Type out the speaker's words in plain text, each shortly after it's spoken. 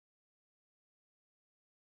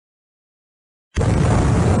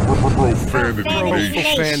Profanity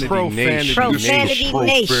Nation. Profanity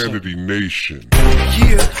Nation.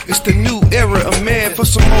 Yeah, it's the new era of man for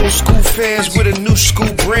some old school fans with a new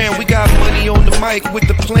school brand. We got money on the mic with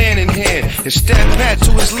the plan in hand. Instead, Pat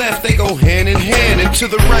to his left, they go hand in hand. And to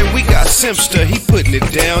the right, we got Simsta, he putting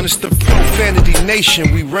it down. It's the Profanity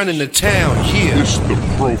Nation, we running the town, yeah. It's the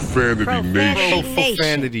Profanity Nation.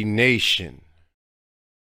 Profanity Nation.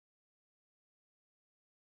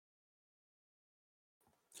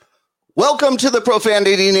 Welcome to the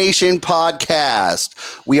Profanity Nation podcast.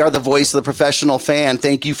 We are the voice of the professional fan.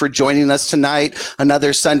 Thank you for joining us tonight.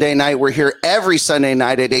 Another Sunday night. We're here every Sunday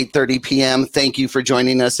night at 8:30 p.m. Thank you for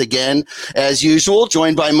joining us again. As usual,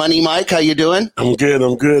 joined by Money Mike. How you doing? I'm good.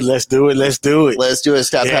 Let's do it. Let's do it,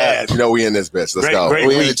 Steph. Yeah. You know we in this bitch. Let's go.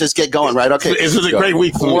 We just get going, right? Okay. This is a great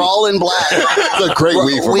week for me. We're all in black. It's a great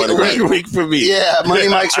week for Money Mike. Great week for me. Yeah, Money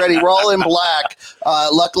Mike's ready. We're all in black.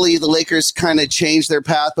 Luckily, the Lakers kind of changed their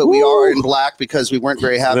path, but we are in black because we weren't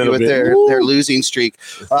very happy with their losing streak.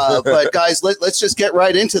 But guys, let's just get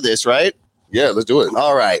right into this, right? Yeah, let's do it.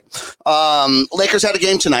 All right. Lakers had a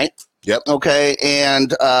game tonight. Yep. Okay,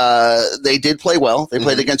 and they did play well. They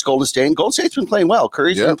played against Golden State. Golden State's been playing well.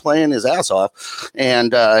 Curry's been playing his ass off,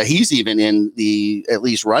 and he's even in the at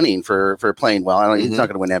least running for playing well. I don't. He's not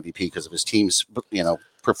going to win MVP because of his team's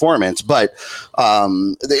performance, but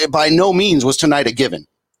by no means was tonight a given.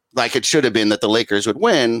 Like it should have been that the Lakers would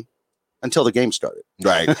win until the game started.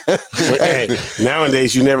 Right. Hey,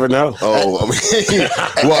 nowadays you never know.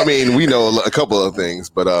 I mean, we know a couple of things,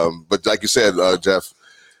 but like you said, Jeff,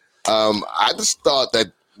 I just thought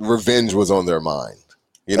that revenge was on their mind.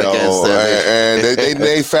 You know, and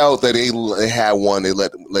they felt that they had one. They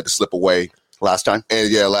let it slip away. Last time?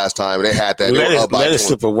 Last time. They had that. Let it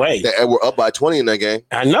slip away. They were up by 20 in that game.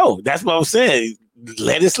 I know. That's what I'm saying.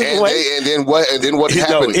 Let it slip away. And then what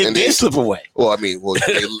happened? It did slip away. Well, I mean,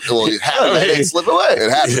 it happened. It didn't slip away.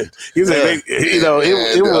 It happened.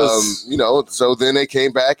 It was. So then they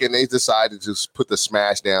came back and they decided to put the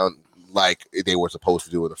smash down like they were supposed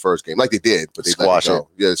to do in the first game, like they did, but they squash it.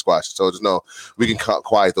 Yeah, they squashed it. So just know we can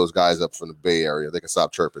quiet those guys up from the Bay Area. They can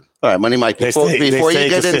stop chirping. All right, Money Mike. Before you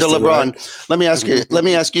get into LeBron, right? let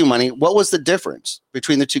me ask you, Money. What was the difference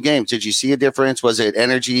between the two games? Did you see a difference? Was it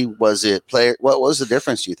energy? Was it player? What was the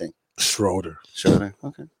difference? Do you think? Schroeder. Okay.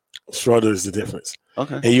 Schroeder is the difference.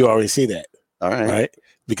 Okay. And you already see that. All right. Right?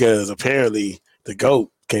 Because apparently the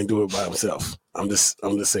GOAT can't do it by himself. I'm just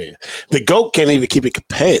saying. The GOAT can't even keep it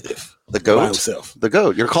competitive. The GOAT by himself. The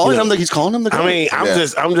GOAT. You're calling him he's calling him the GOAT. I mean,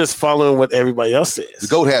 I'm just following what everybody else says. The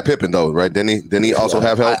GOAT had Pippen though, right? Didn't he also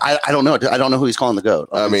have help? I don't know. I don't know who he's calling the GOAT.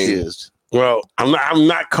 I'm confused. Well, I'm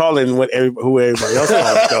not calling who everybody else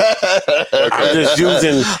calls. I'm just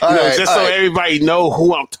using, so everybody know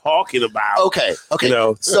who I'm talking about. Okay. You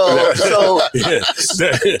know, so LeBron,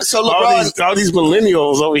 all these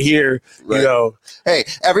millennials over here, right. You know. Hey,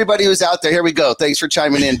 everybody who's out there, here we go. Thanks for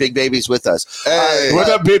chiming in, Big Baby's with us. Hey, what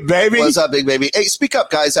up, Big Baby? What's up, Big Baby? Hey, speak up,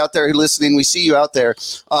 guys out there listening. We see you out there.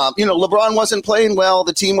 LeBron wasn't playing well.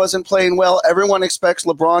 The team wasn't playing well. Everyone expects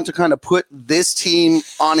LeBron to kind of put this team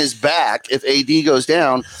on his back if AD goes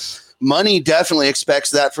down. Money definitely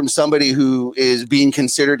expects that from somebody who is being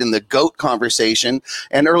considered in the GOAT conversation.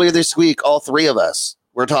 And earlier this week, all three of us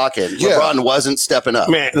were talking. LeBron wasn't stepping up.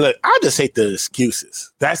 Man, look, I just hate the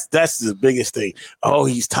excuses. That's the biggest thing. Oh,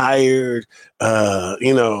 he's tired. All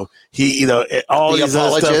the these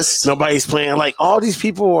other stuff. Nobody's playing. Like all these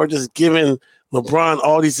people are just giving LeBron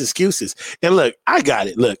all these excuses. And look, I got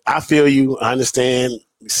it. Look, I feel you. I understand.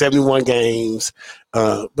 71 games.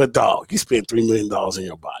 But dog, you spend $3 million on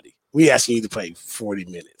your body. We asking you to play 40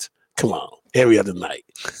 minutes. Come on, every other night.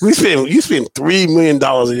 You spend $3 million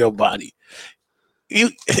on your body.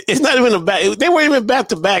 It's not even they weren't even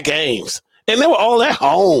back-to-back games, and they were all at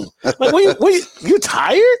home. Like, you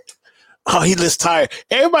tired? Oh, he looks tired.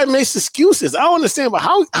 Everybody makes excuses. I don't understand, but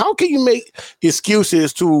how can you make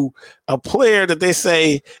excuses to a player that they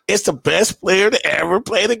say it's the best player to ever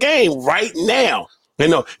play the game right now?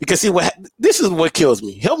 Because see this is what kills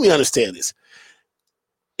me. Help me understand this.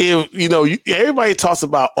 If everybody talks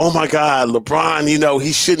about, oh my God, LeBron,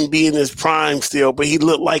 he shouldn't be in his prime still, but he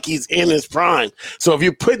looked like he's in his prime. So if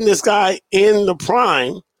you're putting this guy in the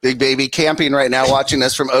prime, Big Baby camping right now, watching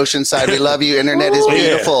us from Oceanside. We love you. Internet is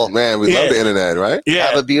beautiful. Yeah. Man, we love the internet, right? Yeah.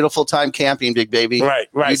 Have a beautiful time camping, Big Baby. Right.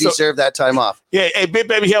 You deserve that time off. Yeah, hey, Big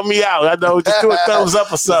Baby, help me out. I know, just do a thumbs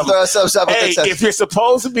up or something. Throw a thumbs up. Hey, if you're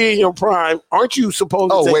supposed to be in your prime, aren't you supposed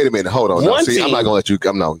to wait a minute. Hold on. No, see, I'm not going to let you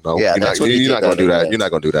come. No. Yeah, you're not going to do that. You're not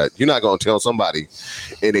going to do that. You're not going to tell somebody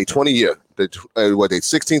in a 20-year,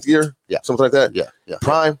 16th year? Yeah. Something like that? Yeah.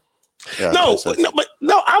 Prime. Yeah, no,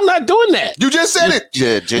 I'm not doing that. You just said it.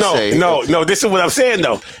 No. This is what I'm saying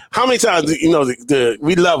though. How many times we love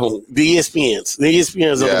them, the ESPNs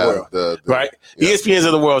of the world, right? The ESPNs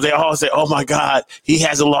of the world. They all say, "Oh my God, he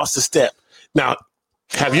hasn't lost a step." Now,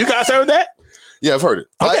 have you guys heard that? Yeah, I've heard it.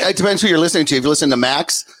 Okay. It depends who you're listening to. If you listen to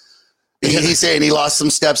Max, he's saying he lost some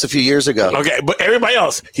steps a few years ago. Okay, but everybody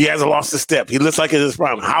else, he hasn't lost a step. He looks like it's his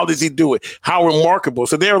prime. How does he do it? How remarkable.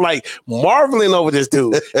 So they're like marveling over this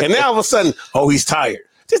dude. And now all of a sudden, he's tired.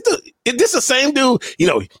 This is the same dude,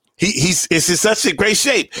 he's in such a great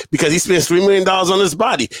shape because he spends $3 million on his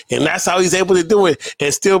body. And that's how he's able to do it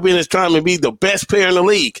and still be in his prime and be the best player in the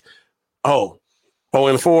league.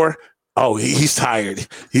 0-4. He's tired.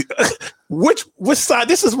 Which side?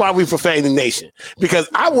 This is why we profane the nation, because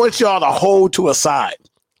I want y'all to hold to a side.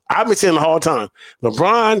 I've been saying the whole time,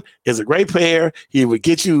 LeBron is a great player. He would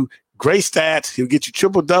get you great stats. He'll get you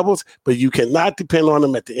triple doubles, but you cannot depend on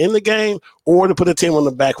him at the end of the game or to put a team on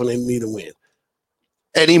the back when they need a win.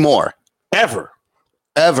 Anymore. Ever.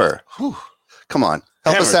 Whew. Come on.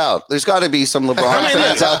 Help us out. There's got to be some LeBron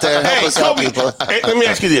fans out there. Help us out, people. Let me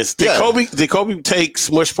ask you this. Did Kobe take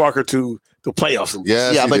Smush Parker to the playoffs?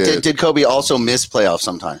 Yes, yeah, but did Kobe also miss playoffs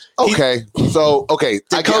sometimes? Okay.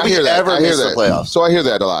 Did Kobe ever miss the playoffs? So I hear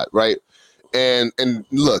that a lot, right? And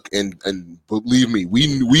look, and believe me,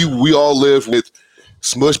 we all live with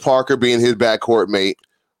Smush Parker being his backcourt mate,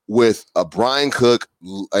 with a Brian Cook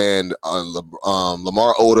and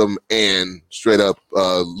Lamar Odom and straight up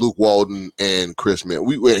Luke Walton and Chris Mill.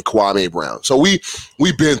 And Kwame Brown. So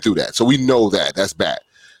we've been through that. So we know that. That's bad.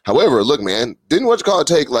 However, look, man, didn't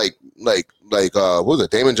take what was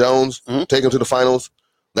it, Damon Jones, take him to the finals,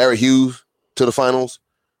 Larry Hughes to the finals?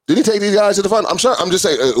 Did he take these guys to the final? I'm sure. I'm just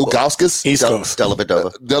saying, Ugauskas, East Coast,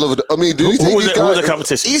 Dellavedova. I mean, did he take these guys? Who was the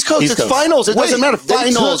competition? East Coast. It's finals. It doesn't matter.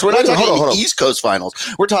 Finals. We're not talking East Coast finals.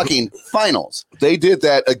 We're talking finals. They did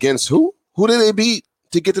that against who? Who did they beat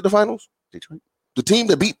to get to the finals? Detroit. The team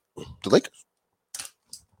that beat the Lakers.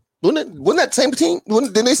 Wasn't that same team?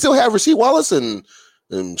 Didn't they still have Rasheed Wallace and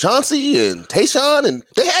Chauncey and Tayshaun? And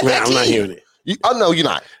they had that team. I'm not hearing it. No, you're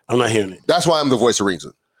not. I'm not hearing it. That's why I'm the voice of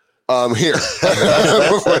reason. Here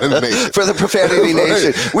for the Profanity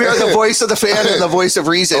Nation, we are the voice of the fan and the voice of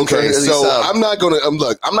reason. Okay, so I'm not gonna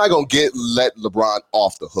let LeBron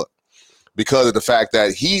off the hook because of the fact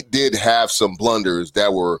that he did have some blunders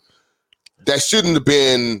that shouldn't have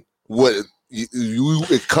been what you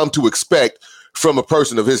come to expect from a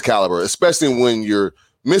person of his caliber, especially when you're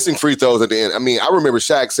missing free throws at the end. I mean, I remember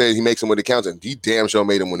Shaq said he makes them when it counts, and he damn sure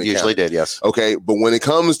made them when it counts. Usually did, yes. Okay, but when it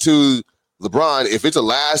comes to LeBron, if it's the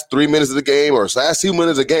last 3 minutes of the game or last 2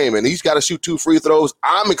 minutes of the game and he's got to shoot 2 free throws,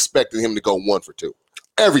 I'm expecting him to go 1 for 2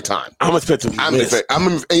 every time. I'm expecting him to miss.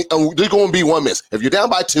 There's going to be one miss. If you're down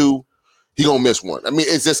by 2, he's going to miss 1. I mean,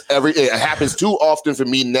 it's just it happens too often for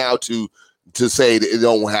me now to say that it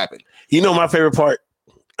don't happen. You know, my favorite part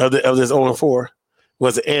of this 0-4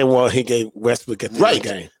 was the end while he gave Westbrook at the end of the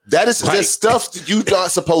game. That is the stuff that you're not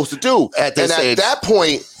supposed to do. At that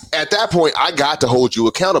point, I got to hold you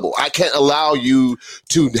accountable. I can't allow you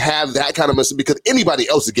to have that kind of message because anybody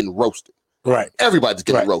else is getting roasted. Right. Everybody's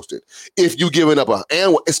getting roasted. If you giving up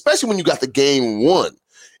especially when you got the game won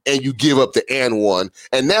and you give up the and one,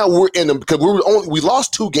 and now we're in them because we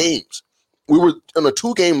lost 2 games. We were on a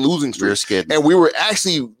 2-game losing streak, and we were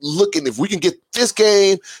actually looking if we can get this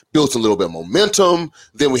game, built a little bit of momentum.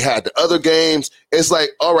 Then we had the other games. It's like,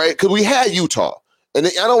 all right, because we had Utah. And I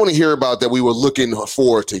don't want to hear about that we were looking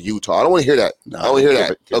forward to Utah. I don't want to hear that. No, I don't want to hear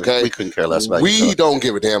that. Okay? We couldn't care less about Utah. We Utah. don't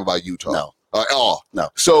give a damn about Utah. No. At all. No.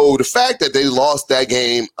 So the fact that they lost that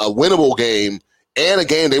game, a winnable game, and a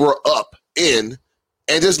game they were up in,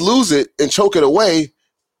 and just lose it and choke it away,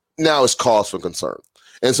 now it's cause for concern.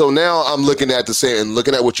 And so now I'm looking at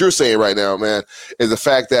what you're saying right now, man, is the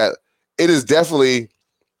fact that it is definitely,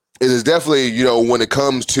 when it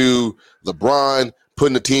comes to LeBron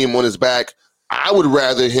putting the team on his back, I would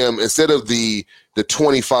rather him, instead of the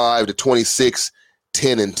 25 to 26,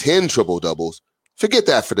 10 and 10 triple doubles, forget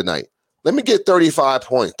that for tonight. Let me get 35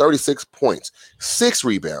 points, 36 points, 6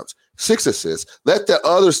 rebounds, 6 assists. Let the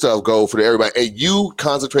other stuff go for everybody. And you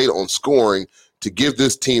concentrate on scoring to give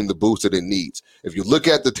this team the boost that it needs. If you look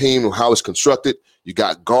at the team and how it's constructed, you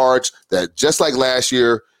got guards that, just like last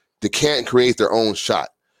year, they can't create their own shot.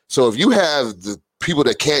 So if you have the people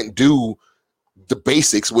that can't do the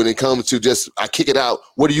basics when it comes to just, I kick it out,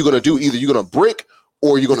 what are you going to do? Either you're going to brick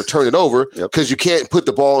or you're going to turn it over because you can't put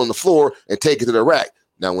the ball on the floor and take it to the rack.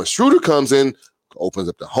 Now, when Schroeder comes in, opens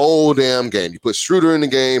up the whole damn game. You put Schroeder in the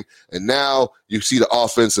game, and now you see the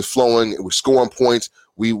offense is flowing. We're scoring points.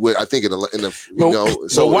 we would. I think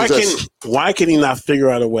So why can he not figure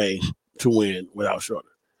out a way to win without Schroeder?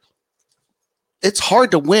 It's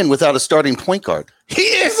hard to win without a starting point guard. He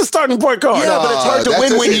is the starting point guard. Yeah, but it's hard to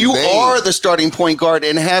win when you are the starting point guard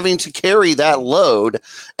and having to carry that load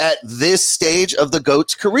at this stage of the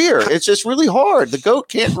GOAT's career. It's just really hard. The GOAT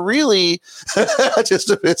can't really just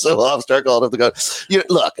a bit so off start calling him the GOAT.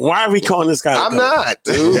 Look, why are we calling this guy? I'm not,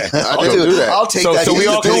 dude. I didn't do that. I'll take that. So we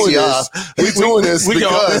all doing this. We're doing this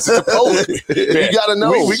because it's a poke. You got to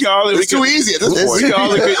know. It's too easy at this point. We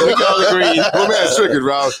all agree. My man's triggered,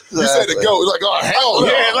 Rob. You said the GOAT. Like, oh hell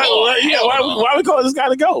no. Why are we calling this guy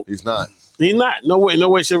the GOAT? He's not. He's not. No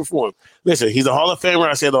way, shape, or form. Listen, he's a Hall of Famer.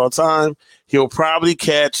 I say it all the time. He'll probably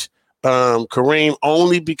catch Kareem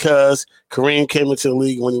only because Kareem came into the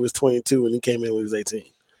league when he was 22 and he came in when he was 18.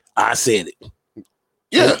 I said it.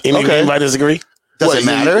 Yeah. Anybody disagree? Does it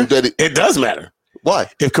matter? It does matter. Why?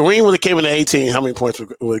 If Kareem would have came in at 18, how many points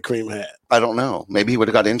would Kareem have? I don't know. Maybe he would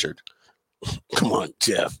have got injured. Come on,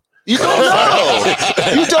 Jeff. You don't know.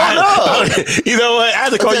 You don't know. You know what? I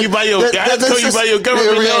had to call you by your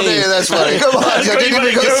government name. That's funny. Come on. I didn't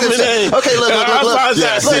even go Simpson. Okay, look.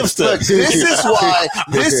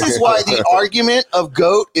 This is why the argument of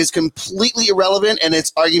GOAT is completely irrelevant, and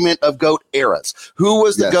it's argument of GOAT eras. Who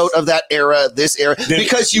was the GOAT of that era, this era?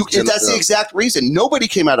 Because that's the exact reason. Nobody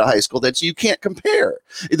came out of high school that you can't compare.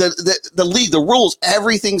 The league, the rules,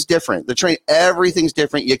 everything's different. The train, everything's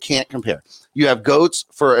different. You can't compare. You have GOATs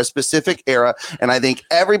for a specific era, and I think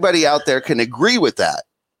everybody out there can agree with that.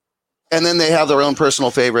 And then they have their own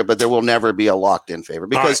personal favorite, but there will never be a locked-in favorite.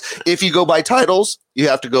 Because if you go by titles, you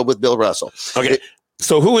have to go with Bill Russell. Okay.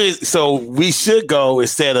 So we should go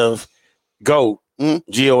instead of GOAT,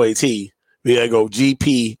 GOAT, we gotta go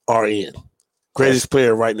GPRN. Greatest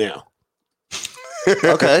player right now.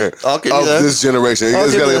 Okay, I'll give you that. This generation,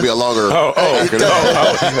 it's going to be a longer.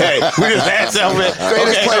 Hey, we just had something.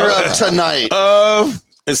 Greatest player of tonight.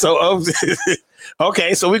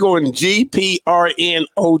 Okay, so we're going GPRNOTG.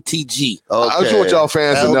 Okay. I just want y'all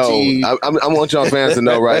fans to know. I want y'all fans to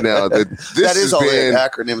know right now that that is all the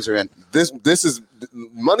acronyms are in. This is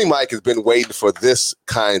Money Mike has been waiting for this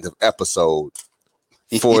kind of episode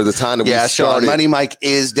for the time that we started. Sean, Money Mike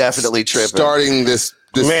is definitely tripping. Starting this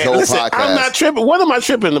whole podcast. I'm not tripping. What am I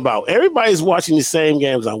tripping about? Everybody's watching the same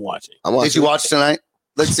games I'm watching. Did you watch tonight?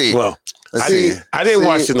 Let's see. Well, I didn't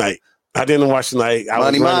watch tonight.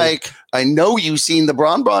 Money Mike, I know you've seen the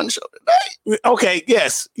Bron show tonight. Okay,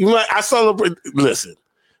 yes. I saw listen,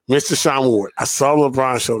 Mr. Sean Ward, I saw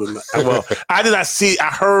LeBron show tonight. Well, I did not see. I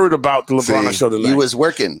heard about the LeBron show tonight. You was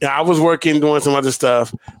working. Yeah, I was working, doing some other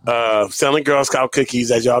stuff, selling Girl Scout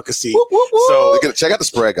cookies, as y'all can see. So check out the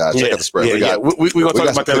spread, guys. Check out the spread. We're gonna talk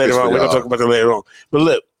about that later on. But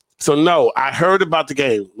look, so no, I heard about the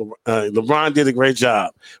game. LeBron did a great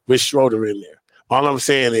job with Schroeder in there. All I'm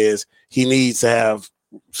saying is he needs to have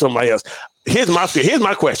somebody else. Here's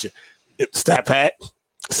my question: Stat Pat,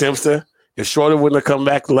 Simsta. If Schroeder wouldn't have come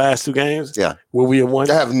back the last two games, would we have won?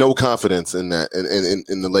 I have no confidence in that,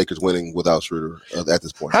 in the Lakers winning without Schroeder at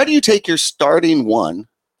this point. How do you take your starting one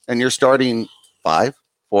and your starting 5,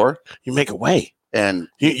 4? You make a way, and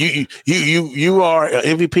you are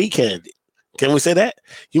an MVP candidate. Can we say that?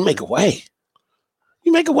 You make a way.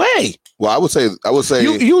 You make a way. Well, I would say.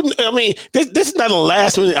 I mean, this is not a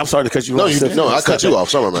last minute. I'm sorry to cut you off. No, I cut you off.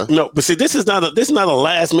 Sorry, man. No, but see, this is not a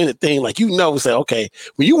last minute thing. Like say, okay,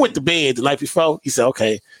 when you went to bed the night before, you said,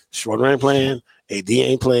 okay, Schroeder ain't playing, AD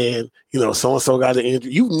ain't playing. So and so got an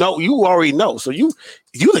injury. You already know. So you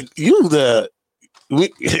the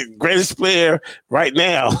greatest player right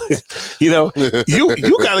now. You got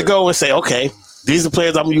to go and say, okay, these are the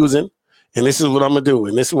players I'm using. And this is what I'm going to do.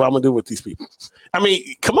 And this is what I'm going to do with these people. I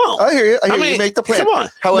mean, come on. I hear you. I mean, you make the plan. Come on.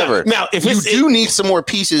 However, now if you do need some more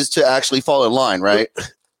pieces to actually fall in line, right?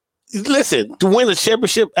 Listen, to win a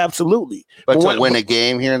championship, absolutely. But to win a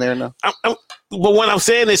game here and there, no? But what I'm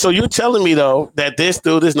saying is, so you're telling me, though, that this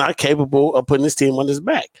dude is not capable of putting this team on his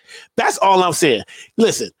back. That's all I'm saying.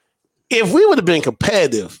 Listen, if we would have been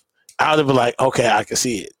competitive, I would have been like, okay, I can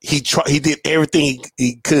see it. He did everything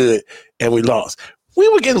he could, and we lost. We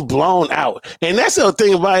were getting blown out. And that's the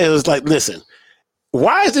thing about it is like, listen,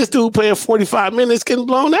 why is this dude playing 45 minutes getting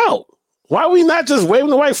blown out? Why are we not just waving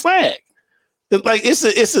the white flag?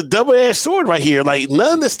 It's a double-edged sword right here. Like,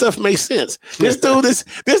 none of this stuff makes sense. This dude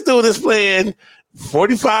is playing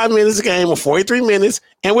 45 minutes a game or 43 minutes,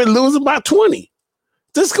 and we're losing by 20.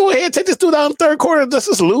 Just go ahead and take this dude out in the third quarter and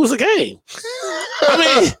just lose the game.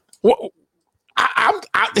 I mean,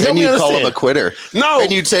 Then you'd call him a quitter. No.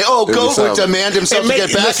 And you'd say, Goat would demand himself to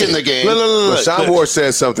get back in the game. Look, Sean Moore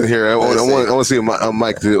said something here. I want to see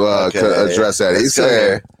Mike to address that.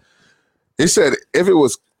 He said if it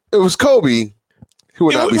was Kobe, he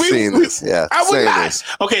would not be seeing this. Yeah, I would not. This.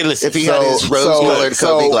 Okay, listen. If he had his rose-colored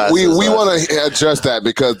Kobe glasses, we want to adjust that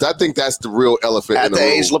because I think that's the real elephant in the room.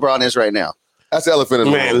 At the age LeBron is right now. That's the elephant in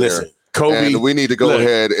the room. Man, listen. Here. Kobe. And we need to go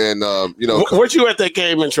ahead and, Weren't you at that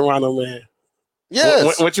game in Toronto, man?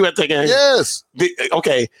 Yes. Weren't you at that game? Yes.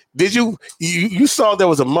 Did you saw there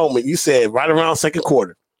was a moment you said right around second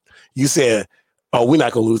quarter, you said, we're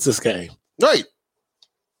not going to lose this game. Right.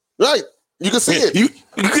 You can see it.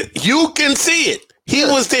 You can see it. He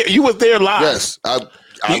was there. You were there live. Yes. I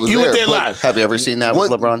was you there. were there live. Have you ever seen that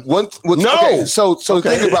with LeBron? No. Okay, so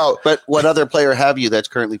think about. But what other player have you that's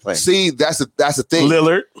currently playing? See, that's the thing.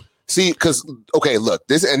 Lillard. See, because look,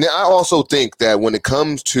 this, and I also think that when it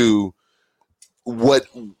comes to what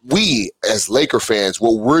we as Laker fans,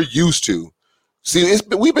 what we're used to, see,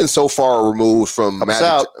 we've been so far removed from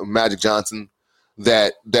Magic Johnson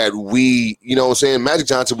that we, you know what I'm saying? Magic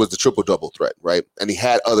Johnson was the triple-double threat, right? And he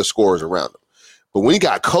had other scorers around him. But when he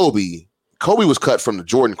got Kobe was cut from the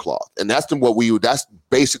Jordan cloth. And that's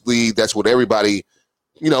what everybody,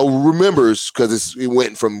 remembers because it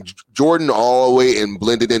went from Jordan all the way and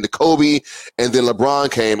blended into Kobe. And then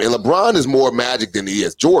LeBron came. And LeBron is more Magic than he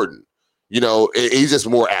is Jordan. He's just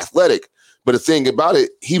more athletic. But the thing about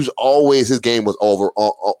it, his game was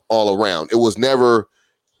all around. It was never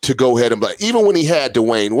to go ahead and even when he had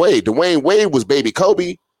Dwayne Wade was baby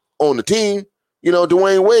Kobe on the team.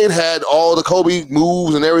 Dwayne Wade had all the Kobe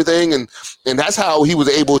moves and everything, and that's how he was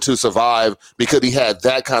able to survive because he had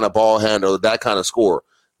that kind of ball handler, that kind of score.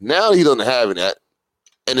 Now he doesn't have that,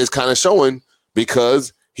 and it's kind of showing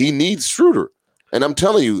because he needs Schroeder. And I'm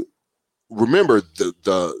telling you, remember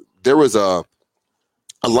there was a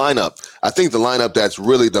lineup. I think the lineup that's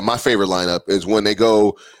really my favorite lineup is when they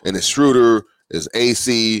go and it's Schroeder, is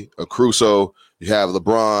AC, Caruso, you have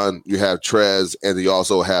LeBron, you have Trez, and you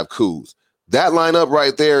also have Kuz. That lineup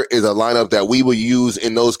right there is a lineup that we will use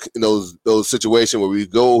in those situations where we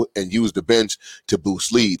go and use the bench to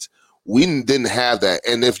boost leads. We didn't have that.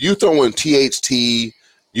 And if you throw in THT,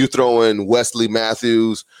 you throw in Wesley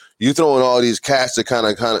Matthews, you throw in all these cats to kind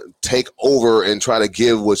of take over and try to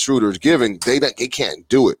give what Schroeder's giving, they can't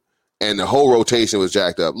do it. And the whole rotation was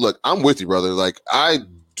jacked up. Look, I'm with you, brother. Like, I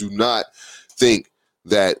do not think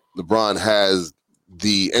that LeBron has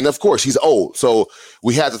and of course he's old, so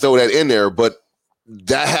we have to throw that in there, but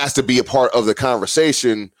that has to be a part of the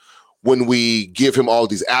conversation when we give him all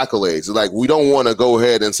these accolades. Like, we don't want to go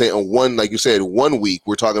ahead and say like you said, 1 week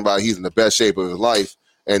we're talking about he's in the best shape of his life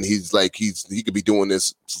and he could be doing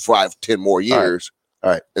this for 5-10 more years.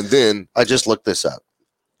 All right. And then I just looked this up.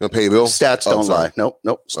 Gonna pay Bill? Stats don't lie. Nope.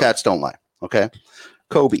 Stats don't lie. Okay.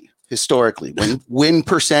 Kobe, historically, win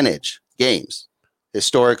percentage games,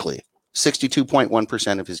 historically,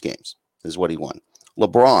 62.1% of his games is what he won.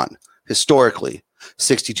 LeBron, historically,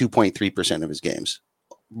 62.3% of his games.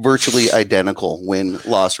 Virtually identical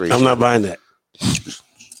win-loss ratio. I'm not buying that.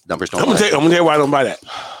 Numbers don't lie. I'm going to tell you why I don't buy that.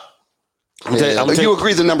 You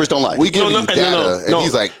agree the numbers don't lie. We give you data, and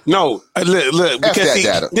he's like, no, look, because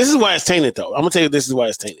data. This is why it's tainted, though. I'm going to tell you this is why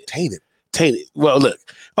it's tainted. Tainted. Well, look.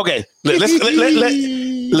 Okay,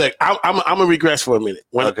 look, I'm gonna regress for a minute.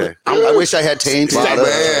 I wish I had tainted.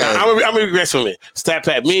 I'm gonna regress for a minute. Stat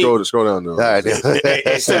Pat, scroll down. All right,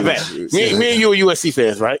 Stat Pat. Me and you are USC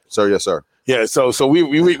fans, right? Sir, yes, sir. Yeah, so we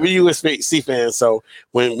USC fans. So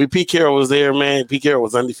when Pete Carroll was there, man, Pete Carroll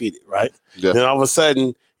was undefeated, right? Yeah. Then all of a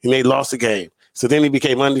sudden, they lost the game. So then he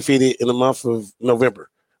became undefeated in the month of November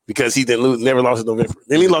because he never lost in November.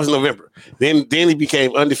 Then he lost in November. Then he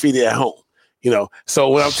became undefeated at home. So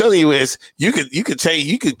what I'm telling you is you could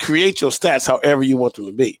create your stats however you want them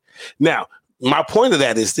to be. Now, my point of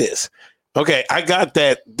that is this. Okay, I got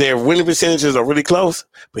that their winning percentages are really close,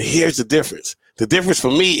 but here's the difference. The difference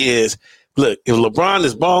for me is, look, if LeBron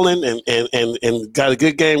is balling and got a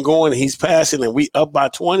good game going and he's passing and we up by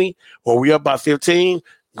 20 or we up by 15,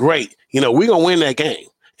 great. We're going to win that game.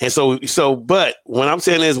 And so, but what I'm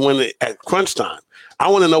saying is at crunch time, I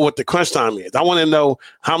want to know what the crunch time is. I want to know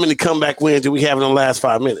how many comeback wins do we have in the last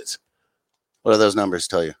 5 minutes. What do those numbers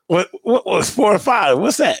tell you? What was 4 or 5?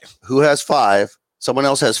 What's that? Who has 5? Someone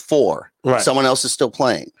else has 4. Right. Someone else is still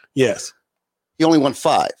playing. Yes. He only won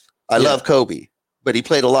 5. I love Kobe, but he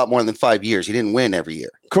played a lot more than 5 years. He didn't win every year.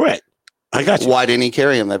 Correct. I got you. Why didn't he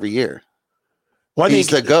carry him every year? He's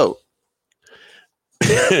the GOAT.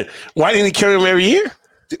 Why didn't he carry him every year?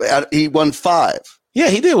 He won 5. Yeah,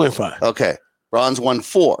 he did win 5. Okay. Ron's won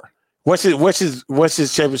 4. What's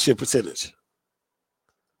his championship percentage?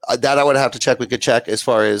 That I would have to check. We could check as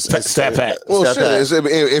far as Stat Pat. Well, shit,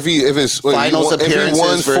 if he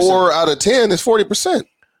won 4 out of 10, it's 40%.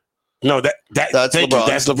 No, that's LeBron.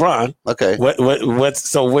 That's LeBron. Okay. What?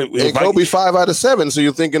 Kobe 5 out of 7. So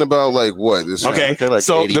you're thinking about like what? Okay. Like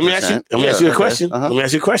so 80%. let me ask you a question. Uh-huh. Let me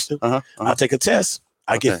ask you a question. I'll take a test.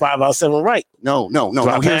 I get 5 out of 7 right. No.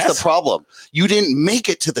 Here's the problem. You didn't make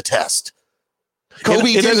it to the test. Kobe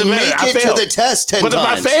didn't make it to the test 10 times. But if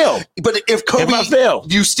I fail, if Kobe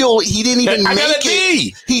failed, he didn't even make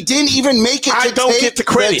it. He didn't even make it to take the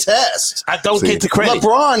test. I don't get the credit.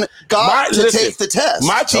 LeBron got to take the test.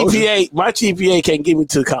 My GPA can't get me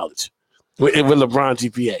to college with LeBron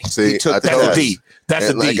GPA. See, that's a D. That's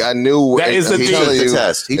a D. Like I knew that is a D. He took the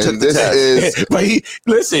test. He took the test. But he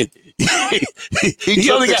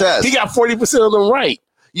only got 40% of them right.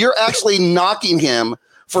 You're actually knocking him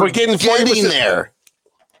for getting there.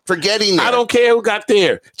 For getting there. I don't care who got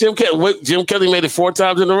there. Jim Kelly made it 4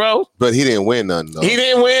 times in a row. But he didn't win none, though. He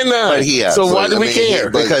didn't win none. But he has. So why do we care?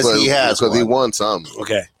 Because he has. Because he won some.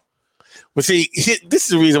 Okay. But see, this is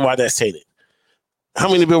the reason why that's tainted. How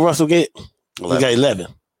many did Bill Russell get? 11. He got 11.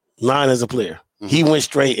 9 as a player. Mm-hmm. He went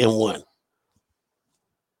straight and won.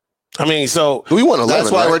 I mean, so we won 11.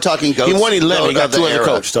 That's why we're talking goats. He won 11. He got 2 as a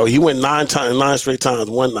coach. So he went 9 straight times,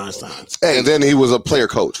 won 9 times. Hey, and then he was a player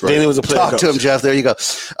coach, right? Then he was a player coach. Talk to him, Jeff. There you go.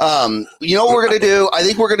 You know what we're going to do? I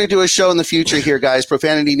think we're going to do a show in the future here, guys.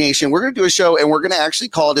 Profanity Nation. We're going to do a show, and we're going to actually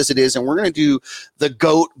call it as it is, and we're going to do the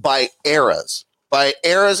GOAT by eras. By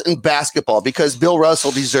eras in basketball, because Bill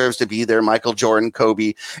Russell deserves to be there, Michael Jordan,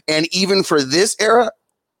 Kobe, and even for this era,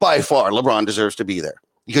 by far, LeBron deserves to be there.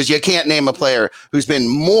 Because you can't name a player who's been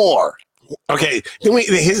more. Okay,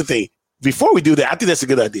 here's the thing. Before we do that, I think that's a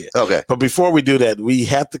good idea. Okay. But before we do that, we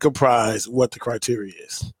have to comprise what the criteria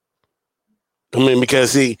is. I mean,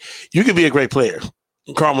 because, see, you could be a great player.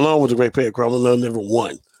 Karl Malone was a great player. Karl Malone never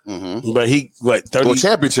won. Mm-hmm. But 30? Well,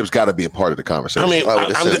 championships got to be a part of the conversation. I mean,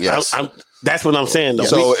 that's what I'm saying, though.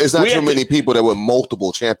 So it's not too many people that win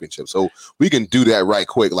multiple championships. So we can do that right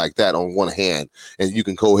quick like that on one hand, and you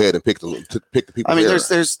can go ahead and pick the people. I mean, there's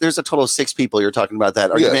a total of 6 people you're talking about that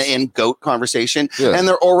argument in GOAT conversation, and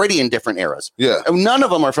they're already in different eras. Yeah, none of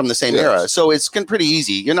them are from the same era, so it's pretty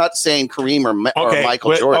easy. You're not saying Kareem or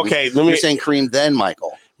Michael Jordan. Okay, you're saying Kareem then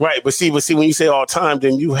Michael. Right, but see, when you say all time,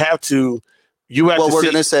 then you have to. We're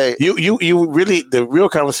going to say you really, the real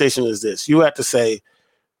conversation is this. You have to say,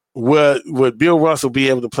 would Bill Russell be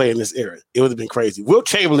able to play in this era? It would have been crazy. Wilt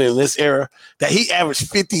Chamberlain in this era, that he averaged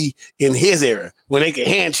 50 in his era when they could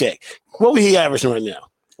hand check. What would he average right now?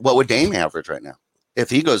 What would Dame average right now? If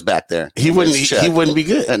he goes back there, he wouldn't be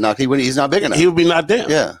good. And he's not big enough. He would be not there.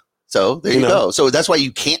 Yeah. So there you go. So that's why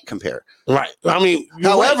you can't compare. Right. I mean,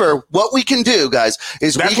 however, what we can do, guys,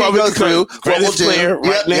 is we can go through what we'll do.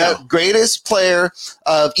 Greatest player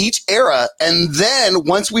of each era. And then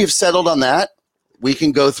once we've settled on that, we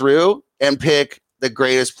can go through and pick the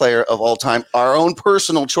greatest player of all time, our own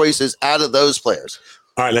personal choices out of those players.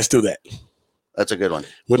 All right, let's do that. That's a good one.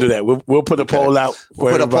 We'll do that. We'll put a poll out.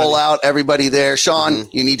 Put a poll out. Everybody there. Sean,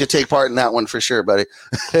 you need to take part in that one for sure, buddy.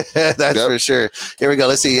 That's for sure. Here we go.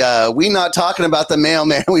 Let's see. We not talking about the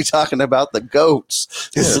mailman. We talking about the goats.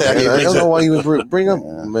 I don't know why you would bring up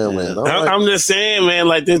mailman. I'm just saying, man,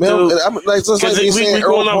 like this dude. We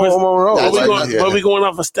going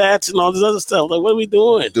off of stats and all this other stuff. Like, what are we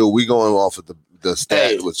doing? Dude, we going off of the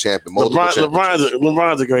stat with champion.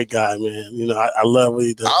 LeBron's a great guy, man. You know, I love what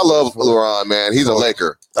he does. I love LeBron, man. He's a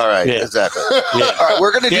Laker. All right, exactly. All right,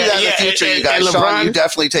 we're going to do that in the future, you guys. Sean, you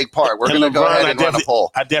definitely take part. We're going to go ahead and run a poll.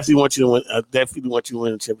 I definitely want you to win. I definitely want you to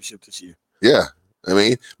win a championship this year. Yeah, I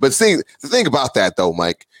mean, but see, the thing about that though,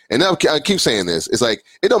 Mike, and I keep saying this, it's like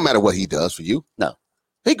it don't matter what he does for you. No,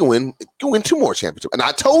 he can win 2 more championships. And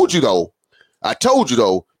I told you though,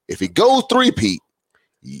 if he goes 3-peat.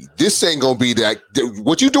 This ain't gonna be that.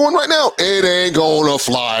 What you doing right now? It ain't gonna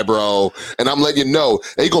fly, bro. And I'm letting you know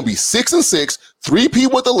they gonna be 6-6,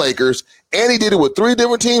 3-peat with the Lakers, and he did it with 3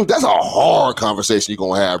 different teams. That's a hard conversation you're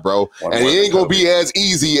gonna have, bro. And it ain't gonna be as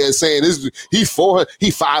easy as saying this. He's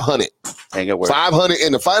 500. 500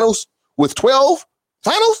 in the finals with 12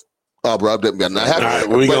 finals. Oh, bro, I'm not happy. All right,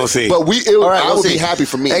 we're going to see. But I would be happy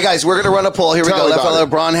for me. Hey, guys, we're going to run a poll. Here we go.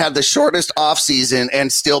 LeBron had the shortest offseason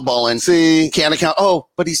and still balling. See. Can't account. Oh,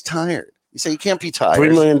 but he's tired. You say you can't be tired.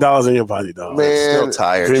 $3 million in your body, dog. Man, still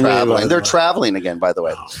tired traveling. They're traveling again, by the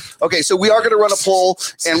way. Okay, so we are going to run a poll,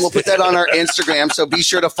 and we'll put that on our Instagram. So be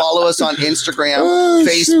sure to follow us on Instagram,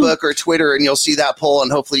 Facebook, or Twitter, and you'll see that poll, and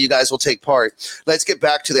hopefully you guys will take part. Let's get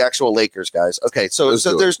back to the actual Lakers, guys. Okay, so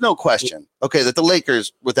there's no question, okay, that the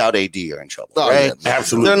Lakers without AD are in trouble, right? Yeah,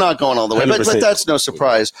 absolutely. They're not going all the way, but that's no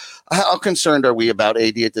surprise. How concerned are we about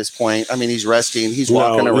AD at this point? I mean, he's resting. He's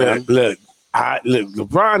walking around. Look,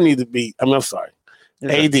 LeBron needs to be. I'm sorry.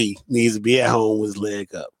 AD needs to be at home with his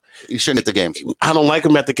leg up. He shouldn't hit the games. I don't like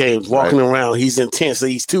him at the games. Walking around, he's intense.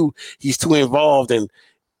 He's too involved. And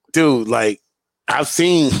dude, like I've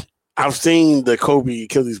seen the Kobe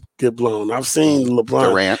Achilles get blown. I've seen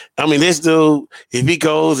LeBron. Durant. I mean, this dude, if he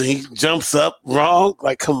goes and he jumps up wrong,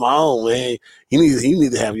 like come on, man, you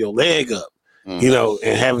need to have your leg up. You know,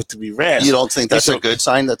 and have it to be rest. You don't think that's a good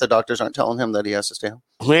sign that the doctors aren't telling him that he has to stay home?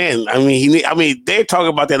 Man, I mean, they talk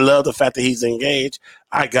about that love, the fact that he's engaged.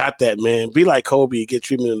 I got that, man. Be like Kobe, get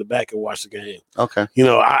treatment in the back and watch the game. Okay. You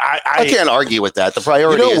know, I can't argue with that. The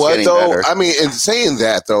priority is getting better. I mean, in saying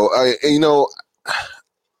that, though,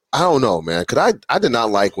 I don't know, man, because I did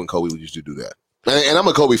not like when Kobe used to do that. And I'm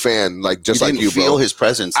a Kobe fan, like just like you, bro. Feel his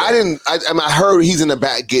presence. I didn't. I heard he's in the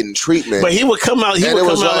back getting treatment, but he would come out. At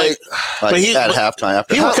halftime.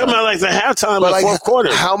 After he would come out like the halftime, like fourth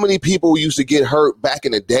quarter. How many people used to get hurt back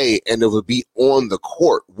in the day, and they would be on the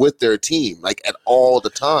court with their team, like at all the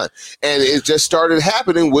time, and it just started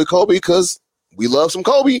happening with Kobe because we love some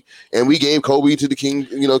Kobe, and we gave Kobe to the king,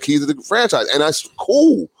 keys of the franchise, and that's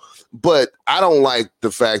cool. But I don't like the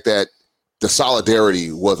fact that the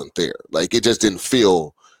solidarity wasn't there. Like it just didn't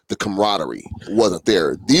feel, the camaraderie wasn't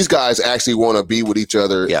there. These guys actually want to be with each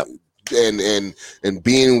other, and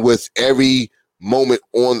being with every moment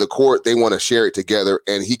on the court. They want to share it together,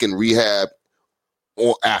 and he can rehab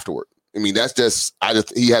afterward. I mean, that's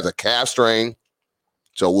he has a calf strain,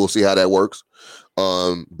 so we'll see how that works.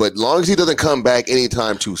 But as long as he doesn't come back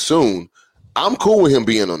anytime too soon, I'm cool with him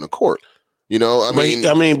being on the court. But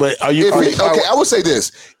are you? I would say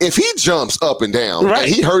this: if he jumps up and down, and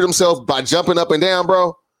he hurt himself by jumping up and down,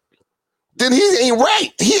 bro, then he ain't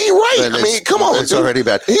right. He ain't right. I mean, come on, it's already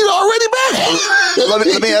bad. He's already bad.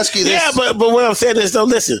 let me ask you this. Yeah, but what I'm saying is, though,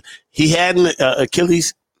 listen, he had an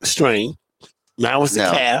Achilles strain. Now it's the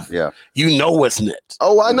calf. Yeah, you know what's next.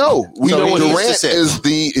 Oh, I know. We know Durant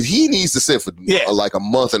he needs to sit for like a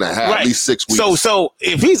month and a half, at least 6 weeks. So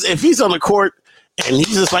if he's on the court. And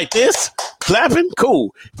he's just like this, clapping,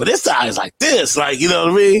 cool. But this guy is like this, like, you know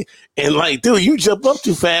what I mean? And like, dude, you jump up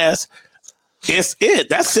too fast. That's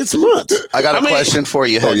 6 months. I got a question for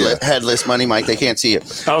you, Headless Money Mike. They can't see it.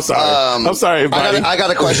 I'm sorry. I'm sorry, everybody. I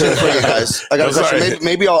got a question for you guys. I got a question.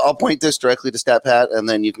 Maybe I'll point this directly to Stat Pat, and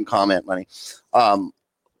then you can comment, Money.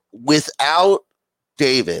 Without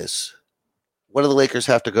Davis, what do the Lakers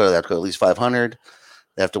have to go? They have to go at least 500.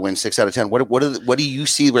 They have to win 6 out of 10. What do you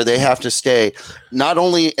see where they have to stay, not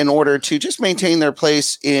only in order to just maintain their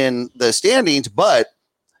place in the standings, but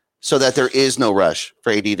so that there is no rush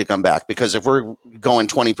for AD to come back? Because if we're going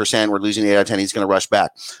 20%, we're losing 8 out of 10, he's going to rush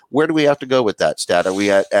back. Where do we have to go with that, Stat? Are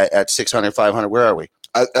we at 600, 500? Where are we?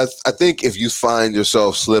 I think if you find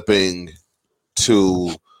yourself slipping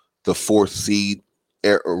to the 4th seed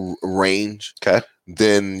range,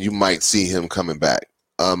 then you might see him coming back.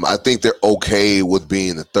 I think they're okay with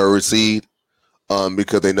being the 3rd seed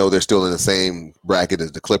because they know they're still in the same bracket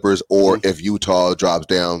as the Clippers, or if Utah drops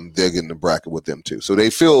down, they're getting the bracket with them too. So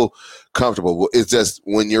they feel comfortable. It's just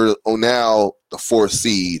when you're now the 4th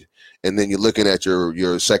seed and then you're looking at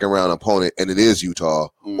your second round opponent and it is Utah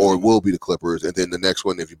or it will be the Clippers, and then the next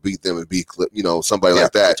one, if you beat them, it'd be somebody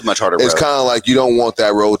like that. It's a much harder road. It's kind of like you don't want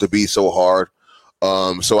that road to be so hard.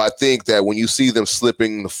 So I think that when you see them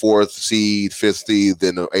slipping the 4th seed, 5th seed,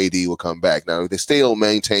 then the AD will come back. Now, if they still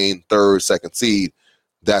maintain 3rd, 2nd seed,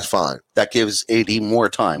 that's fine. That gives AD more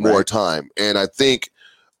time. Time, and I think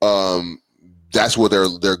that's what they're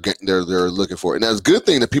looking for. And that's a good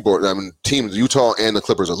thing that teams Utah and the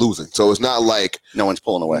Clippers are losing. So it's not like no one's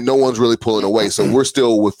pulling away. No one's really pulling away. So we're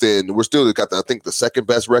still got I think the 2nd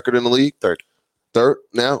best record in the league. Third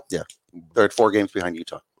now. Yeah, 3rd, 4 games behind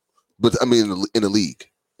Utah. But I mean, in the league,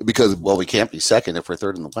 because we can't be 2nd if we're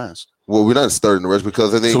 3rd in the West. Well, we're not 3rd in the West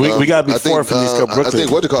because I think we got to be 4th in these Brooklyn. I think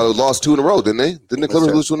what they call it, lost 2 in a row, didn't they? Didn't the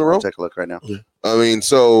Clippers lose 2 in a row? Take a look right now. Yeah. I mean,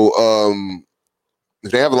 so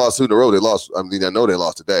if they haven't lost 2 in a row, they lost. I mean, I know they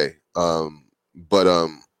lost today. But to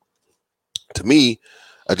me,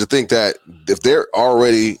 I just think that if they're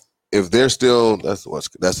still that's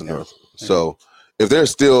the North. So if they're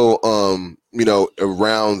still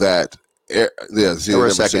around that. we're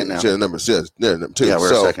second now. Number 2. Yeah,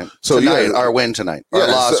 we're second. So tonight, our win tonight, our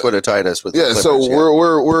loss would have tied us with. Yeah, so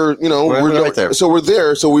we're right there. So we're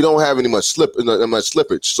there. So we don't have any much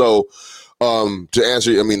slippage. So to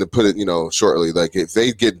answer, I mean, to put it shortly, like if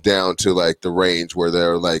they get down to like the range where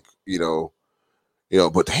they're like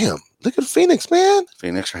but damn. Look at Phoenix, man.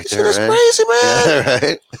 Phoenix right there. That's crazy, man. Yeah,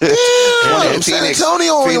 right. Damn. San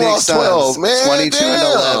Antonio only lost 12, man.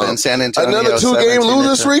 22-11. San Antonio. Another 2-game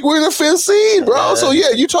losing streak. We're in the 5th seed, bro. So, yeah,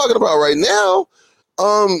 you're talking about right now.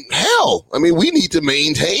 Hell, I mean, we need to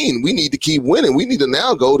maintain. We need to keep winning. We need to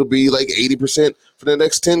now go to be like 80% for the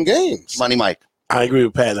next 10 games. Money Mike. I agree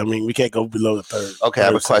with Pat. I mean, we can't go below the third. Okay, I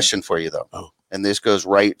have a question for you, though. And this goes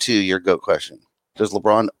right to your GOAT question. Does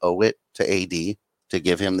LeBron owe it to AD to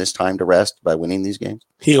give him this time to rest by winning these games?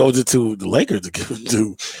 He owes it to the Lakers to give him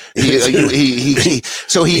to.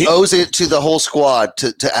 So he owes it to the whole squad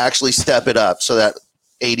to actually step it up so that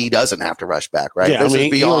AD doesn't have to rush back, right? Yeah, this is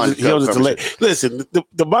beyond. He owes it to Listen,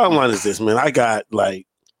 the bottom line is this, man. I got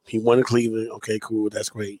he won in Cleveland. Okay, cool. That's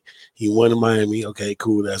great. He won in Miami. Okay,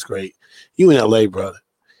 cool. That's great. You in LA, brother.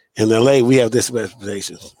 In LA, we have this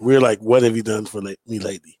reputation. We're like, what have you done for me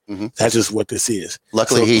lately? Mm-hmm. That's just what this is.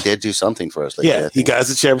 Luckily, he did do something for us. Yeah, he got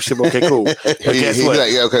us a championship. Okay, cool. But guess what?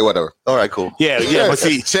 Like, yeah, okay, whatever. All right, cool. Yeah. But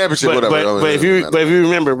see, championship, whatever. But if you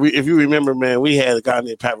remember, man, we had a guy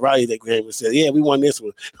named Pat Riley that came and said, "Yeah, we won this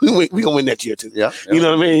one. We gonna win that year too." Yeah. You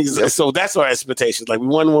know what I mean? Yeah. So that's our expectations. Like we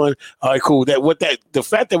won one. All right, cool. The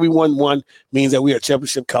fact that we won one means that we are a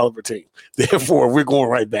championship caliber team. Therefore, we're going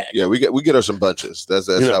right back. Yeah, we get us some bunches. That's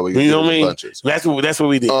how we. You know what I mean? Bunches. That's what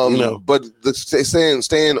we did. But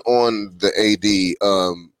staying on the AD,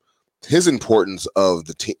 his importance of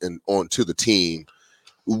the team onto the team,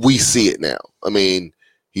 we see it now. I mean,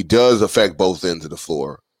 he does affect both ends of the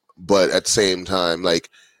floor, but at the same time, like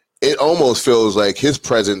it almost feels like his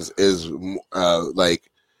presence is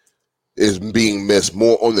being missed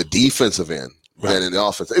more on the defensive end. Right. Than in the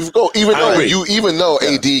offense. Even though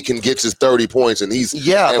AD can get his 30 points and he's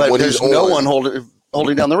but there's no one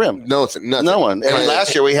holding down the rim. Nothing. No one. And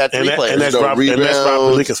last year we had 3 players. And that's Rob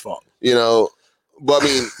Pelinka's fault. But I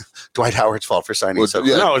mean, Dwight Howard's fault for signing.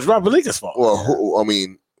 No, it's Rob Pelinka's fault. Well,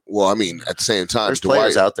 I mean, at the same time, there's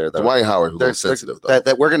players out there, though. Dwight Howard, who's sensitive, though.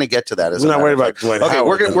 That we're going to get to that. We're not worried about Dwight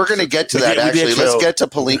Howard. We're going to get to that, actually. Let's get to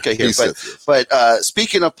Pelinka here. But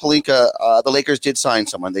speaking of Pelinka, the Lakers did sign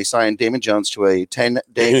someone. They signed Damon Jones to a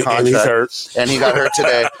 10-day contract. And he's hurt. And he got hurt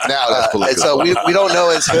today. Now that's Pelinka. So we don't know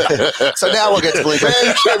his... So now we'll get to Pelinka. Man,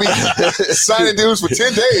 you can't be signing dudes for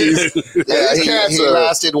 10 days. Yeah, he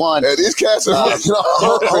lasted one. Yeah, these cats are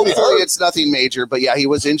hopefully it's nothing major. But yeah, he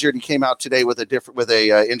was injured and came out today with a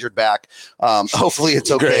injured back. Hopefully it's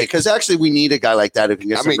okay because actually we need a guy like that who can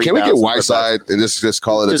get. I mean, can we get Whiteside and just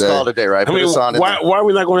call it a day? Just call it a day, right? I mean, why are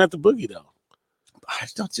we not going after Boogie though? I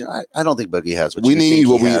don't think Boogie has what we need.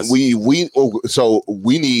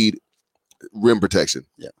 We need rim protection.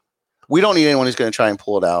 Yeah. We don't need anyone who's going to try and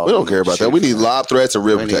pull it out. We don't care about that. We need lob threats and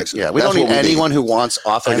rim protection. We don't need anyone who wants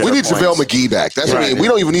offense. We need JaVale McGee back. That's what I mean. We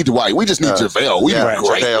don't even need Dwight. We just need JaVale. We need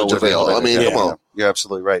great JaVale. I mean, come on. You're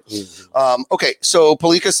absolutely right. Okay, so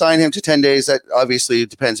Pelinka signed him to 10 days. That obviously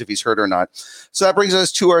depends if he's hurt or not. So that brings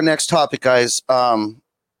us to our next topic, guys.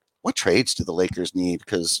 What trades do the Lakers need?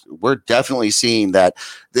 Because we're definitely seeing that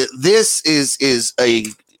this is just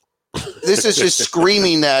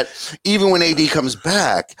screaming that even when AD comes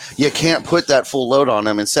back, you can't put that full load on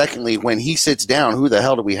him. And secondly, when he sits down, who the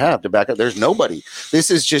hell do we have to back up? There's nobody.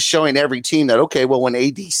 This is just showing every team that, okay, well, when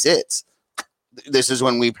AD sits, this is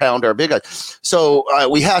when we pound our big guys. So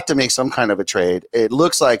we have to make some kind of a trade. It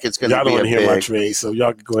looks like it's going to be a big. Y'all don't want to hear my trade, so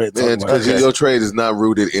y'all can go ahead and talk about it. Your trade is not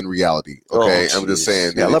rooted in reality, okay? I'm just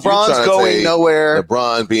saying. Yeah, LeBron's going nowhere.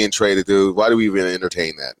 LeBron being traded, dude. Why do we even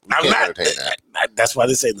entertain that? We can't entertain that. That's why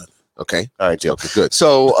they say nothing. Okay. All right, Joe. Okay, good.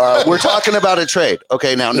 So we're talking about a trade.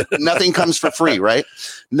 Okay, now nothing comes for free, right?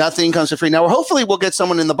 Nothing comes for free. Now, hopefully we'll get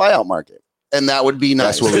someone in the buyout market, and that would be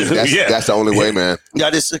nice. That's the only way, man.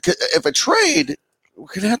 If a trade, we're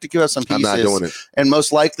going to have to give us some pieces. I'm not doing it. And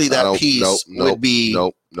most likely that piece would be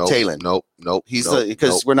Taylor. Nope.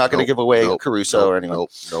 Because we're not going to give away Caruso or anyone.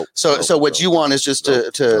 So what you want is just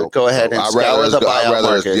to go ahead and scour the buyout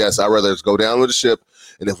market. Yes, I'd rather go down with the ship.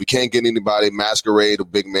 And if we can't get anybody, masquerade a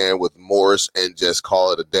big man with Morris and just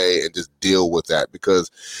call it a day and just deal with that.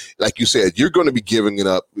 Because, like you said, you're going to be giving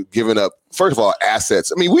up, first of all,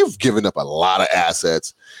 assets. I mean, we've given up a lot of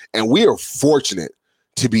assets, and we are fortunate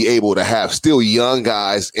to be able to have still young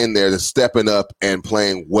guys in there that's stepping up and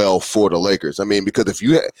playing well for the Lakers. I mean, because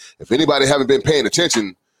if anybody haven't been paying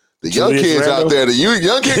attention The young kids out there, the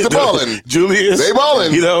young kids are balling. Julius, they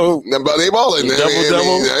balling. They balling.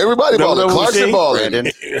 Everybody balling. Clarkson balling.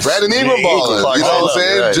 Brandon Ingram balling. You know what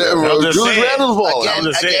I'm saying? Julius Randle's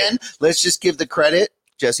balling. Again, let's just give the credit.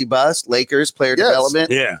 Jessy Buss, Lakers player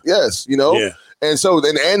development. Yeah. Yes. And so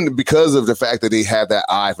and because of the fact that they have that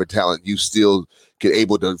eye for talent, you still get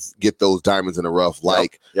able to get those diamonds in the rough,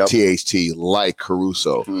 like THT, like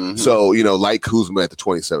Caruso. Mm-hmm. So, like Kuzma at the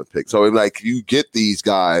 27th pick. So, like, you get these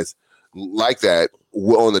guys like that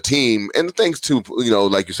on the team, and thanks to,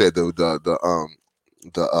 like you said, the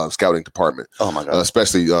scouting department. Oh, my God.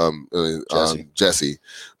 Especially Jessy.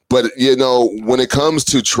 But, when it comes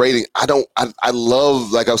to trading, I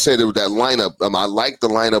love, like I said, that lineup. I like the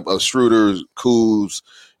lineup of Schroeder, Kuz.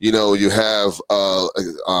 You have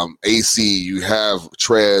AC, you have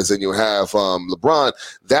Trez, and you have LeBron.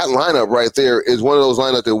 That lineup right there is one of those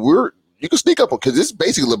lineups that you can sneak up on, because it's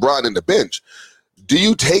basically LeBron in the bench. Do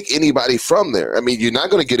you take anybody from there? I mean, you're not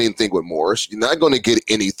going to get anything with Morris. You're not going to get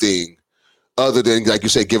anything other than, like you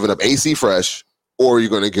said, giving up AC fresh, or you're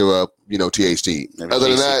going to give up, THT. Maybe other KCP.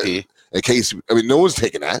 than that, in case, no one's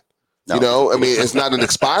taking that. No. It's not an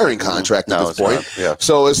expiring contract at this point. Yeah.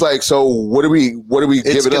 So it's like, what are we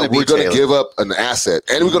giving up? We're going to give up an asset,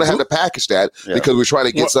 and we're going to have to package that because we're trying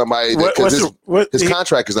to get somebody, because his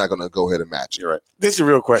contract is not going to go ahead and match it. You're right. This is a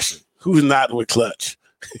real question. Who's not with Clutch?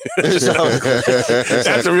 That's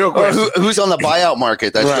a real question. Who's on the buyout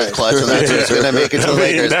market? That's with Clutch, and that's who's going to make it to the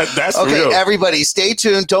Lakers. That's okay, real. Everybody, stay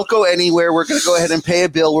tuned. Don't go anywhere. We're going to go ahead and pay a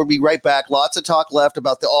bill. We'll be right back. Lots of talk left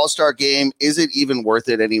about the All-Star game. Is it even worth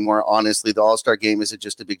it anymore? Honestly, the All-Star game is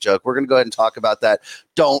just a big joke. We're going to go ahead and talk about that.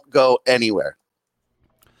 Don't go anywhere.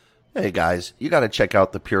 Hey guys, you got to check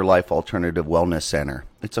out the Pure Life Alternative Wellness Center.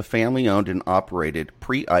 It's a family-owned and operated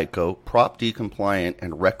pre-ICO, Prop D compliant,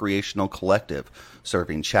 and recreational collective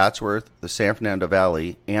serving Chatsworth, the San Fernando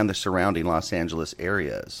Valley, and the surrounding Los Angeles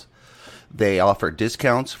areas. They offer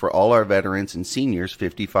discounts for all our veterans and seniors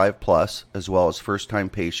 55 plus, as well as first-time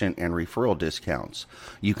patient and referral discounts.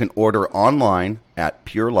 You can order online at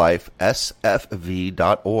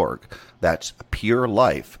purelifesfv.org. That's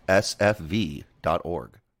purelifesfv.org.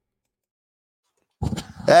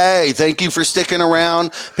 Hey, thank you for sticking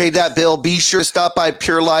around. Paid that bill. Be sure to stop by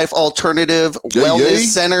Pure Life Alternative Wellness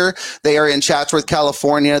Center. They are in Chatsworth,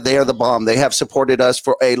 California. They are the bomb. They have supported us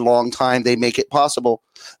for a long time. They make it possible.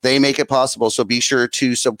 So be sure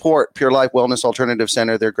to support Pure Life Wellness Alternative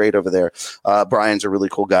Center. They're great over there. Brian's a really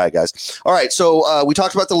cool guy, guys. All right, so we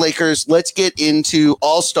talked about the Lakers. Let's get into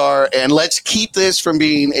All-Star, and let's keep this from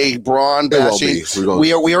being a Braun bashing.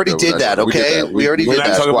 We already did that, okay? We already did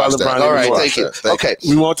that. All right, thank you. Okay.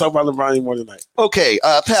 We won't talk about LeBron anymore tonight. Okay,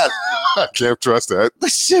 Pat. I can't trust that. We'll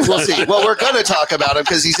see. Well, we're going to talk about him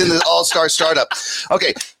because he's in the All-Star startup.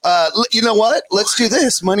 Okay, you know what? Let's do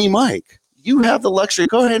this. Money Mike, you have the luxury.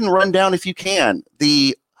 Go ahead and run down, if you can,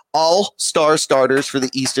 the All-Star starters for the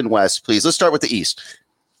East and West, please. Let's start with the East.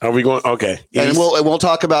 Are we going? Okay. And we'll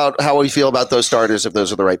talk about how we feel about those starters, if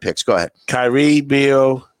those are the right picks. Go ahead. Kyrie,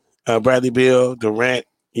 Bill, Bradley Beal, Durant,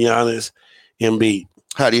 Giannis, Embiid.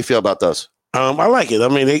 How do you feel about those? I like it. I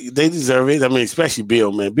mean, they deserve it. I mean, especially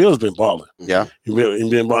Bill, man. Bill's been balling. Yeah. He's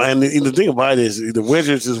been balling. And the thing about it is the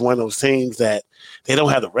Wizards is one of those teams that they don't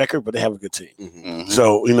have the record, but they have a good team. Mm-hmm.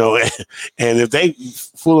 So, and if they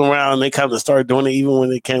fool around, they kind of start doing it even when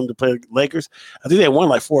they came to play the Lakers. I think they won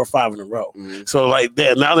like 4 or 5 in a row. Mm-hmm. So, like,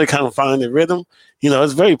 now they're kind of finding their rhythm.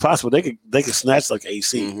 It's very possible they could snatch like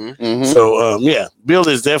AC. Mm-hmm. Mm-hmm. So, Bill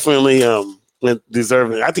is definitely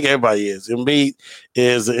deserving. I think everybody is. Embiid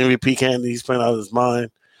is the MVP candidate. He's playing out of his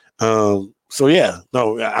mind. It's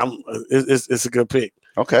a good pick.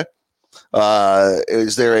 Okay.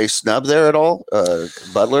 Is there a snub there at all?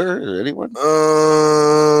 Butler or anyone?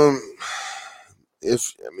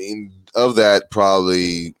 Of that,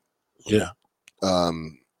 probably,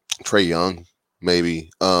 Trae Young,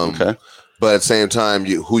 maybe. Okay. But at the same time,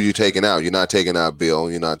 who you taking out? You're not taking out Bill.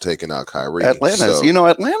 You're not taking out Kyrie. Atlanta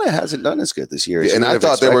hasn't done as good this year. And I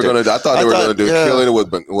thought they were going to. Do killing with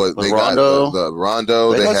they Rondo. Got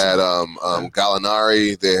Rondo. They had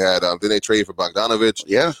Gallinari. They had. Then they traded for Bogdanovich.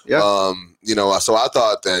 Yeah. So I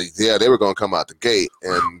thought that they were going to come out the gate,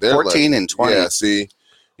 and they're 14 and 20. Yeah. See.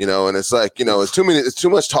 And it's like, it's too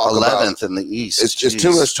much talk 11th in the East. It's just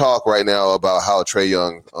too much talk right now about how Trae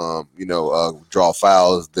Young, draw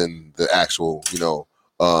fouls than the actual,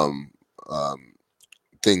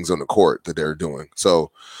 things on the court that they're doing. So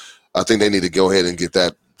I think they need to go ahead and get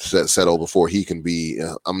that settled before he can be.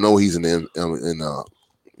 I know he's in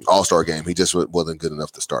All-Star game. He just wasn't good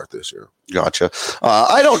enough to start this year. Gotcha.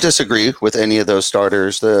 I don't disagree with any of those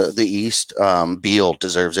starters. The East, Beal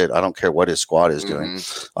deserves it. I don't care what his squad is doing.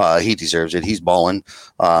 He deserves it. He's balling.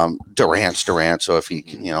 Durant's Durant. So if he,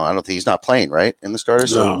 I don't think he's not playing right in the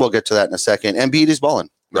starters. So we'll get to that in a second. Embiid is balling.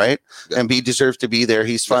 Right? Yeah. Embiid deserves to be there.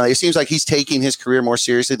 He's finally, it seems like he's taking his career more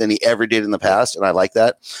seriously than he ever did in the past. And I like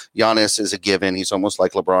that. Giannis is a given. He's almost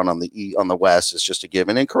like LeBron on the West. It's just a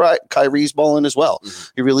given. And Kyrie's balling as well.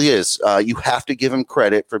 He really is. You have to give him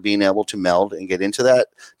credit for being able to meld and get into that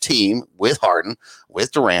team with Harden,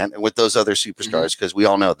 with Durant, and with those other superstars, because we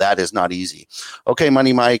all know that is not easy. Okay,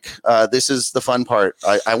 Money Mike, this is the fun part.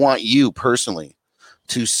 I want you personally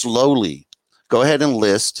to slowly go ahead and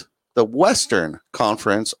list the Western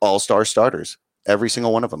Conference All-Star starters. Every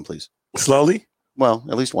single one of them, please. Slowly? Well,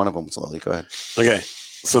 at least one of them slowly. Go ahead. Okay.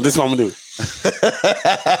 So this is what I'm going to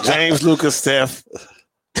do. James, Lucas, Steph,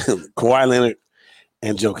 Kawhi Leonard,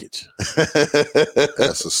 and Jokic.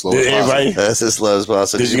 That's as slow as possible. That's as slow as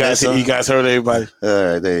possible. Did you guys heard everybody? All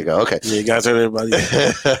right, there you go. Okay. Yeah, you guys heard everybody.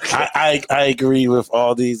 I agree with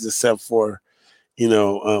all these except for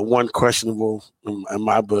one questionable in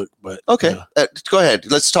my book, but okay. Go ahead.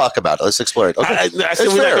 Let's talk about it. Let's explore it. Okay. I said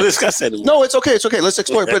we're not going to discuss it anymore. No, it's okay. It's okay. Let's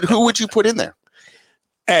explore it. But who would you put in there?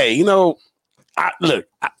 Hey,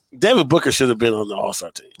 Devin Booker should have been on the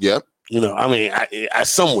All-Star team. Yeah. I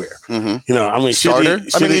somewhere. Starter.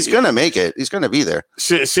 He's going to make it. He's going to be there.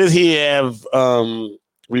 Should he have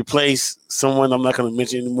replaced someone I'm not going to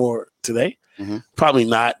mention anymore today? Probably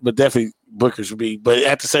not, but definitely Booker should be. But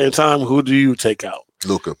at the same time, who do you take out?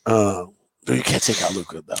 Luka. You can't take out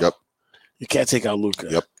Luka, though. Yep. You can't take out Luka.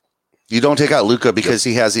 Yep. You don't take out Luka because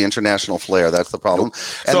he has the international flair. That's the problem.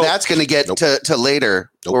 And that's going to get to later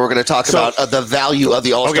where we're going to talk about the value of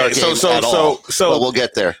the All-Star game at all. But we'll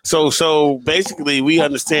get there. So basically, we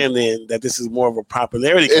understand then that this is more of a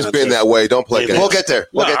popularity It's been that way. Don't play games. We'll get there.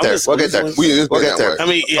 We'll get there. We'll get there. We'll get there. I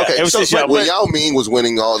mean, yeah, okay. When Yao Ming was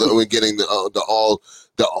winning getting the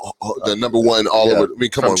number one all over. I mean,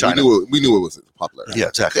 come on. We knew it was popular. Yeah,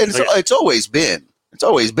 exactly. And it's always been. It's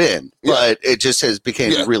always been, but it just has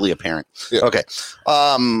became really apparent. Yeah. Okay.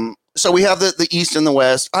 So we have the East and the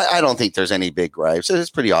West. I don't think there's any big gripes. It's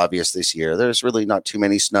pretty obvious this year. There's really not too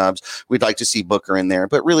many snubs. We'd like to see Booker in there,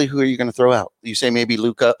 but really, who are you going to throw out? You say maybe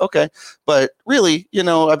Luka. Okay. But really,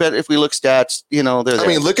 I bet if we look stats, they're there. I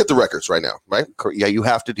mean, look at the records right now, right? Yeah, you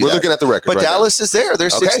have to do We're looking at the records. But Dallas is there. They're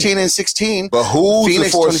 16 and 16. But who's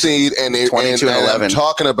Phoenix, the fourth seed? And 22 and 11. I'm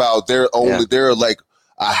talking about they're like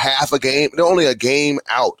a half a game. They're only a game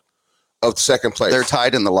out of second place. They're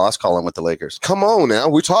tied in the loss column with the Lakers. Come on now.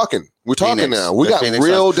 We're talking Phoenix, now. We got Phoenix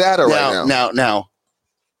real data right now. Now,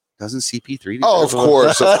 doesn't CP3 Oh, of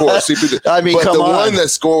course. CP3. I mean, but the one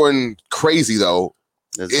that's scoring crazy, though,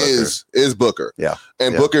 is Booker. Yeah.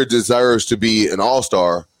 And Booker deserves to be an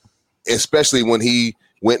all-star, especially when he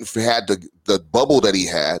went and had the bubble that he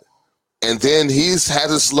had. And then he's had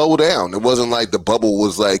to slow down. It wasn't like the bubble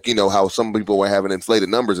was like, how some people were having inflated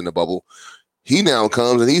numbers in the bubble. He now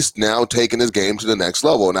comes and he's now taking his game to the next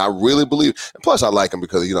level. And I really believe, and plus I like him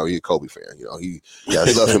because, he's a Kobe fan. He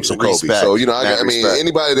loves him some Kobe. So, I mean,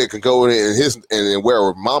 anybody that can go in and wear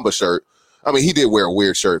a Mamba shirt. I mean, he did wear a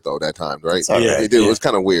weird shirt, though, that time, right? Yeah, he did. It was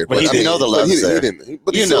kind of weird. But you know the love's there.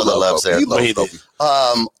 You know the love's there. He loves Kobe.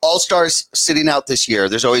 All-Stars sitting out this year.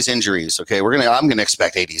 There's always injuries, okay? I'm going to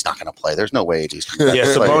expect AD's not going to play. There's no way AD's going to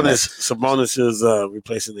play. Sabonis is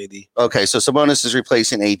replacing AD. Okay, so Sabonis is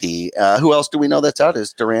replacing AD. Who else do we know that's out?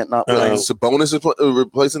 Is Durant not playing? Sabonis is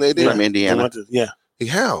replacing AD? From Indiana.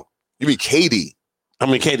 How? You mean KD? I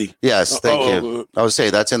mean, Katie. Yes, thank you. I would say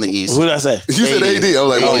that's in the East. Who did I say? You said AD. I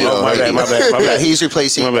was like, my bad. Yeah, he's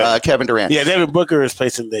replacing Kevin Durant. Yeah, Devin Booker is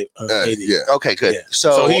placing AD. Yeah. Okay, good. Yeah.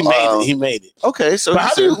 So he made it. Okay, so but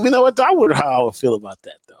how do you know what? I wonder how I would feel about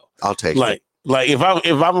that though. I'll take it. Like if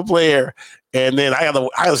I'm a player and then I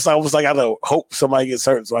gotta hope somebody gets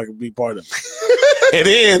hurt so I can be part of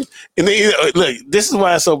it. and then look, this is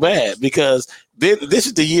why it's so bad because this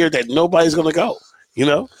is the year that nobody's gonna go.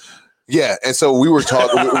 Yeah, and so we were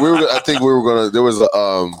talking. I think we were gonna. There was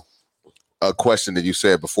a question that you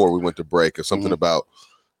said before we went to break, or something about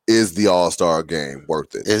is the All-Star game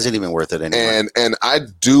worth it? Is it even worth it anymore? And I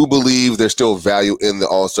do believe there's still value in the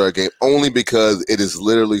All-Star game, only because it is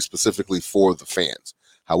literally specifically for the fans.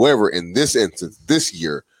 However, in this instance, this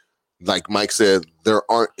year, like Mike said, there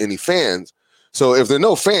aren't any fans. So if there are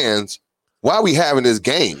no fans, why are we having this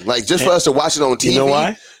game? Like just for us to watch it on TV? You know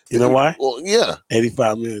why? You know why? Well, yeah,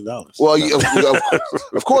 $85 million. Well,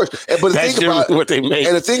 of course. But the thing about what they make,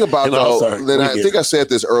 and the thing about though, then I think I said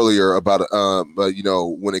this earlier about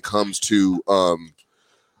when it comes to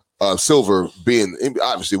Silver being,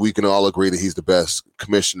 obviously, we can all agree that he's the best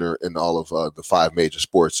commissioner in all of the 5 major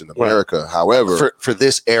sports in America. Right. However, for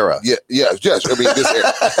this era, yes. I mean, this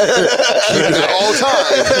era, all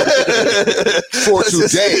time for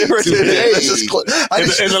today.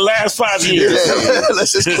 In the last 5 years,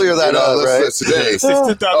 let's just clear that up. Right today,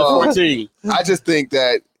 since 2014. I just think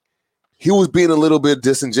that he was being a little bit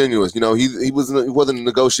disingenuous. He wasn't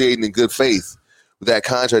negotiating in good faith with that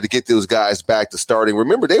contract to get those guys back to starting.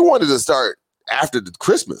 Remember, they wanted to start after the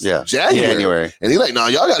Christmas, January. And he's like, "No,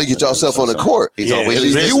 y'all got to get yourself on the court." You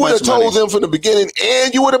would have told them from the beginning,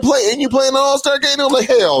 and you would have played, and you playing an All-Star game. I'm like,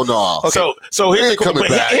 hell no. Okay. So here's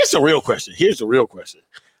the real question.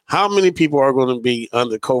 How many people are going to be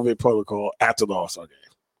under COVID protocol after the All-Star game?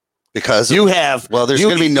 Because you have there's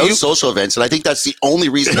going to be no social events, and I think that's the only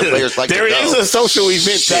reason the players like to go. There is a social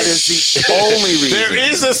event. That is the only reason. There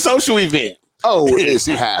is a social event. Oh, it's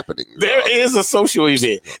happening. There is a social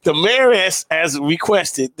event. The mayor has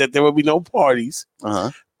requested that there will be no parties.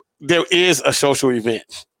 There is a social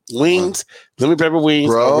event. Wings, lemon pepper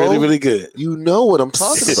wings are really, really good. You know what I'm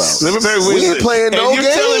talking about. Lemon pepper wings. We ain't playing no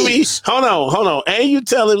games. Telling me, hold on. And you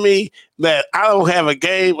telling me that I don't have a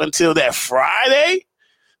game until that Friday?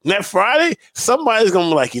 That Friday, somebody's going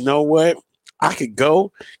to be like, you know what? I could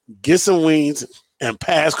go get some wings and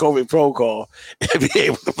pass COVID protocol and be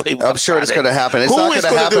able to play. I'm sure it's going to happen. It's not going to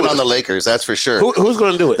happen on the Lakers. That's for sure. Who's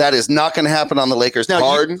going to do it? That is not going to happen on the Lakers. Now,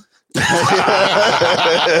 Harden.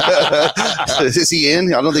 Is he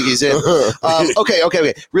in? I don't think he's in.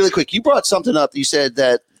 Okay. Really quick. You brought something up. You said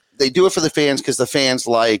that they do it for the fans because the fans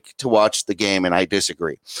like to watch the game, and I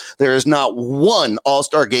disagree. There is not one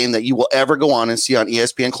All-Star game that you will ever go on and see on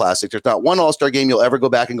ESPN Classic. There's not one All-Star game you'll ever go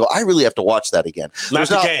back and go, I really have to watch that again. Not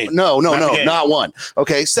game. No, not one.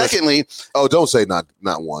 Okay, secondly. Don't say not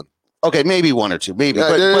one. Okay, maybe one or two, maybe.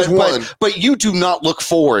 Yeah, there's one. But you do not look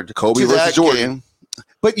forward to that game.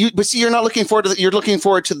 But see, you're not looking forward to you're looking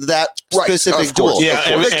forward to that specific duel.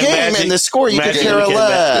 Yeah, the game and the score you could care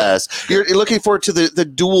less. You're looking forward to the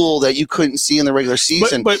duel that you couldn't see in the regular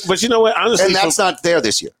season. But you know what? Honestly, and that's not there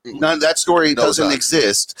this year. That story doesn't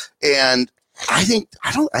exist. And I think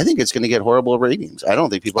it's going to get horrible ratings. I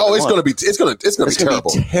don't think people. It's going to be terrible. It's going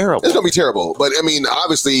to be terrible. But I mean,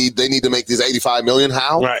 obviously, they need to make these $85 million.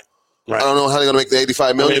 How? Right. I don't know how they're going to make the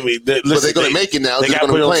 $85 million, but they're going to make it now. They got to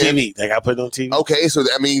put it on TV. They got to put it on TV. Okay, so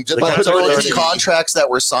I mean, just put it on TV. Contracts that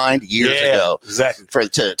were signed years ago, exactly,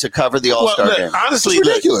 to cover the All-Star game. Honestly, it's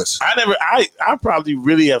ridiculous. I probably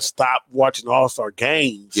really have stopped watching All-Star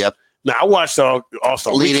games. Yep. Now I watched the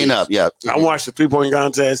All-Star leading weekends. up. Yeah, I watched the 3-point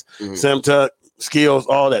contest, Sam Tuck, skills,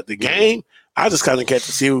 all that. The game. I just kind of catch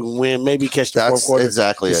to see who can win, maybe catch the fourth quarter.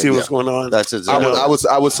 Exactly. See what's going on. That's exactly.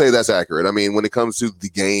 I would say that's accurate. I mean, when it comes to the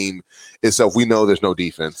game itself, we know there's no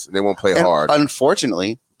defense. They won't play hard.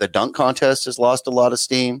 Unfortunately, the dunk contest has lost a lot of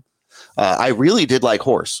steam. I really did like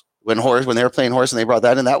Horse when they were playing Horse and they brought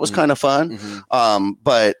that in. That was kind of fun.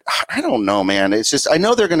 But I don't know, man. It's just I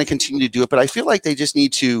know they're going to continue to do it, but I feel like they just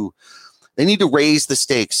need to. They need to raise the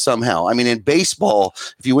stakes somehow. I mean, in baseball,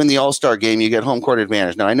 if you win the All-Star game, you get home court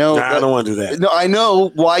advantage. Now, I know I don't want to do that. No, I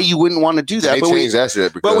know why you wouldn't want to do that.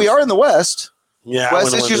 But we are in the West. Yeah,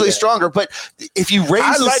 West is usually stronger. But if you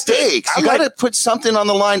raise the stakes, you got to put something on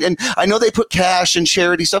the line. And I know they put cash and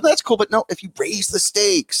charity stuff. That's cool. But no, if you raise the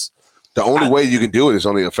stakes. The only way you can do it is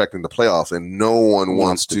only affecting the playoffs, and no one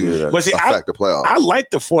wants to affect the playoffs. I like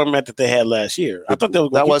the format that they had last year. I thought that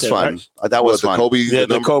was fun. Right? That was fun.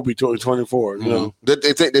 The Kobe 24. You know,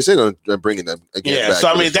 they say they're bringing them again. Yeah, so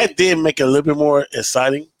I mean that did make it a little bit more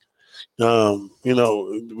exciting. You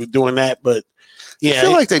know, with doing that, but yeah, I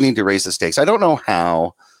feel like they need to raise the stakes. I don't know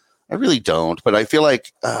how. I really don't, but I feel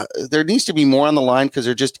like there needs to be more on the line because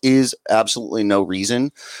there just is absolutely no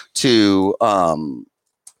reason to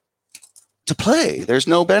play. There's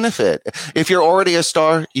no benefit. If you're already a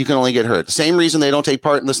star, you can only get hurt. The same reason they don't take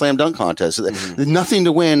part in the slam dunk contest. Nothing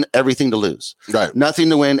to win, everything to lose. Right. Nothing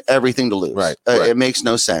to win, everything to lose. Right. It makes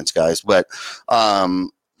no sense, guys. But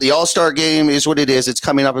the All-Star game is what it is. It's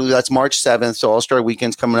coming up. That's March 7th. So All-Star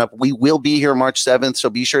weekend's coming up. We will be here March 7th. So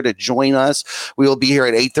be sure to join us. We will be here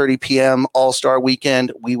at 8:30 p.m. All-Star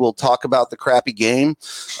weekend. We will talk about the crappy game.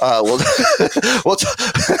 We'll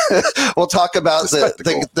talk about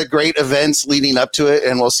the great events leading up to it,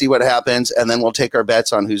 and we'll see what happens. And then we'll take our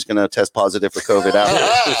bets on who's going to test positive for COVID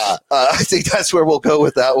after. I think that's where we'll go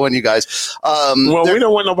with that one, you guys. We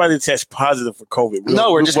don't want nobody to test positive for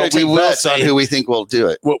COVID. We're just going to take bets on who we think will do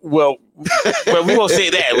it. Well, But we won't say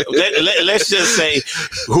that. Let's just say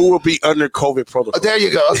who will be under COVID protocol. There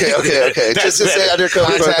you go. Okay. Just to say under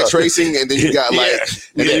COVID contact tracing, and then you got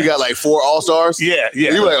then you got like 4 All-Stars. Yeah.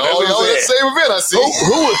 You're like, that's the same event. I see.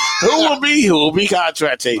 Who will be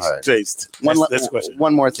contract chased? That's the question.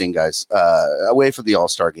 One more thing, guys. Away from the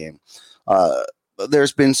All-Star game,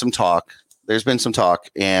 there's been some talk.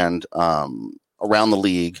 And around the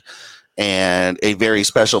league, and a very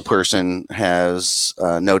special person has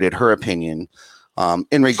noted her opinion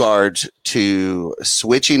in regards to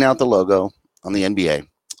switching out the logo on the NBA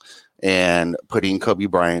and putting Kobe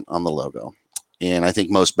Bryant on the logo. And I think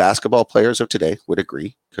most basketball players of today would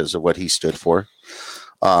agree because of what he stood for.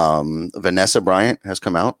 Vanessa Bryant has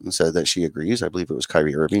come out and said that she agrees. I believe it was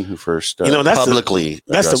Kyrie Irving who first publicly.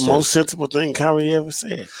 That's the most sensible thing Kyrie ever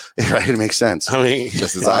said. Right, it makes sense. I mean,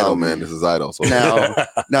 this is idle, man. This is idle. So.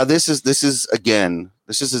 Now this is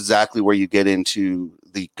exactly where you get into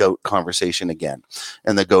the GOAT conversation again,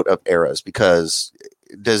 and the GOAT of eras. Because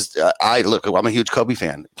I'm a huge Kobe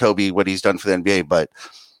fan. Kobe, what he's done for the NBA, but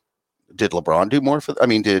did LeBron do more for? I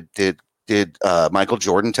mean, did Michael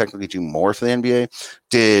Jordan technically do more for the NBA?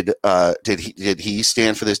 Did he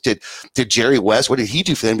stand for this? Did Jerry West? What did he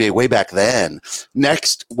do for the NBA way back then?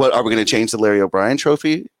 Next, what are we going to change the Larry O'Brien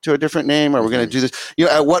Trophy to a different name? Are we going to do this?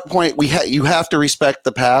 At what point you have to respect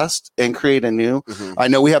the past and create a new? Mm-hmm. I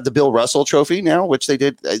know we have the Bill Russell Trophy now, which they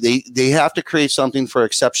did. They have to create something for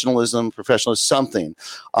exceptionalism, professionalism, something.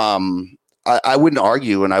 I wouldn't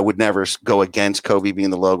argue, and I would never go against Kobe being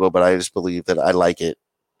the logo, but I just believe that I like it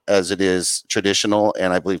as it is traditional,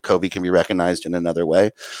 and I believe Kobe can be recognized in another way.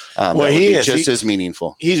 He is just as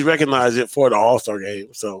meaningful. He's recognized it for the All-Star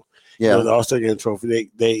game, so the All-Star game trophy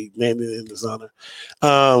they named it in his honor.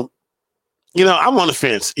 I'm on the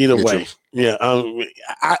fence either way. Too. Yeah,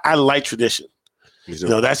 I like tradition.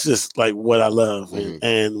 That's just like what I love, mm-hmm.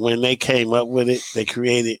 and when they came up with it, they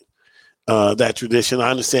created that tradition. I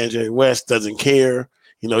understand Jerry West doesn't care.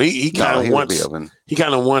 He kind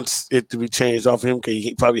of wants it to be changed off him because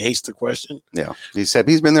he probably hates the question. Yeah, he said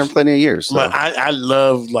he's been there plenty of years. So. But I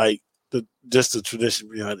love just the tradition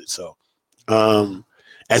behind it. So,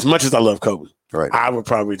 as much as I love Kobe, right, I would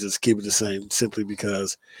probably just keep it the same simply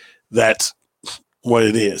because that's what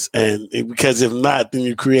it is. And because if not, then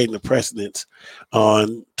you're creating a precedent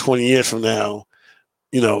on 20 years from now.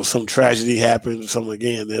 Some tragedy happened or something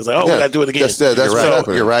again. There's like, we got to do it again. That's right.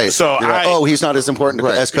 You're right. So he's not as important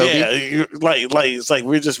as Kobe. Yeah, it's like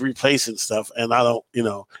we're just replacing stuff, and I don't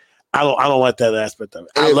like that aspect of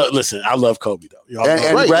it. I love Kobe though. We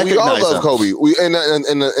all love Kobe. And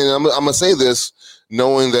I'm gonna say this,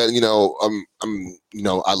 knowing that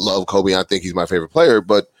I love Kobe. I think he's my favorite player.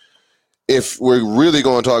 But if we're really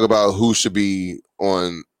going to talk about who should be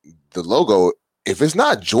on the logo, if it's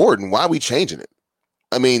not Jordan, why are we changing it?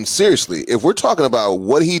 I mean, seriously, if we're talking about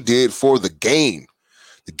what he did for the game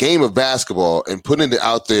of basketball and putting it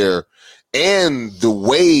out there, and the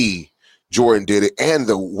way Jordan did it, and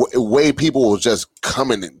the way people were just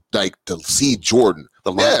coming to see Jordan,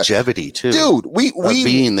 the longevity too, dude. We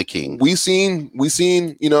being the king. We seen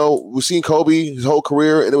Kobe his whole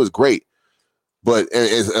career, and it was great. But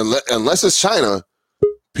unless it's China,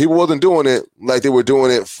 people wasn't doing it like they were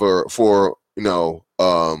doing it for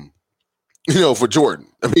Jordan.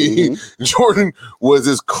 I mean, mm-hmm. Jordan was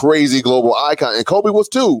this crazy global icon, and Kobe was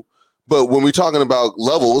too. But when we're talking about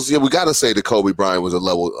levels, we got to say that Kobe Bryant was a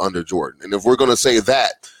level under Jordan. And if we're going to say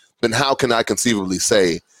that, then how can I conceivably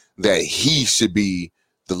say that he should be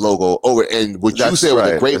the logo over? And what you said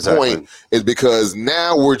was a great point, is because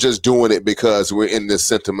now we're just doing it because we're in this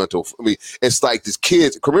sentimental. I mean, it's like these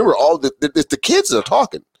kids. Remember, the kids that are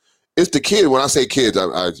talking. It's the kid. When I say kids,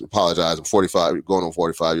 I apologize. I'm 45, going on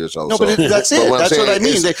 45 years old. No, but that's it. That's what I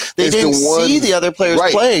mean. They didn't see the other players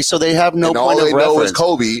play, so they have no point of reference. All they know is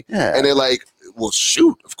Kobe, and they're like, well,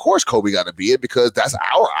 shoot, of course Kobe got to be it because that's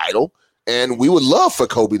our idol, and we would love for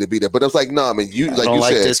Kobe to be there. But it's like, no, I mean, I don't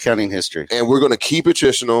said, discounting history. And we're going to keep it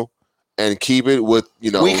traditional and keep it with,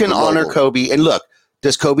 we can honor Kobe. And look,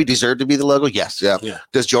 does Kobe deserve to be the logo? Yes. Yeah.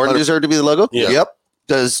 Does Jordan deserve to be the logo? Yeah. Yep.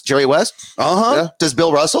 Does Jerry West? Yeah. Does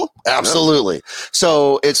Bill Russell? Absolutely. Yeah.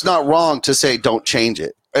 So it's not wrong to say don't change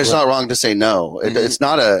it. It's not wrong to say no. Mm-hmm. It's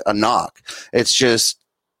not a knock. It's just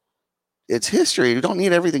it's history. You don't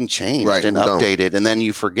need everything changed and updated, and then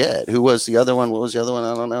you forget who was the other one. What was the other one?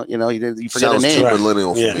 I don't know. You forget a name.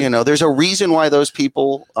 Millennial. Yeah. There's a reason why those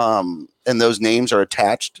people and those names are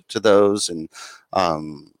attached to those, and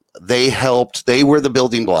they were the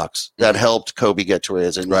building blocks that helped Kobe get to where he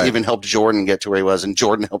is, and even helped Jordan get to where he was, and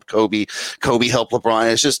Jordan helped Kobe helped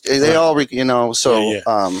LeBron. It's just they all so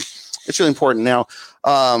it's really important now.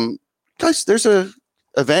 Guys, there's a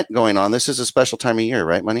event going on. This is a special time of year,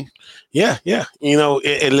 right, Money? Yeah.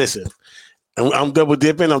 Listen, I'm double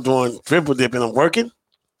dipping. I'm doing triple dipping. I'm working.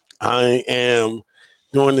 I am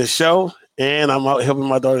doing this show, and I'm out helping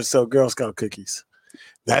my daughter sell Girl Scout cookies.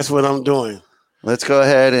 That's what I'm doing. Let's go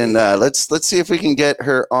ahead and let's see if we can get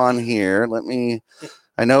her on here.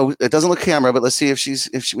 I know it doesn't look camera, but let's see if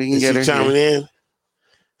we can get her chiming in.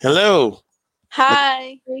 Hello.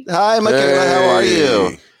 Hi. Hi, Michaela. How are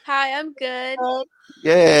you? Hi, I'm good.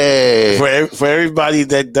 Yay. For everybody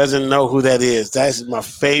that doesn't know who that is, that's my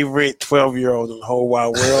favorite 12-year-old in the whole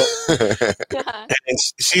wide world. And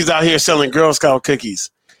she's out here selling Girl Scout cookies.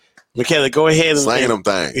 Michaela, go ahead and slanging them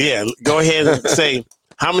things. Yeah, go ahead and say,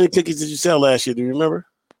 how many cookies did you sell last year? Do you remember?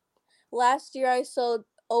 Last year, I sold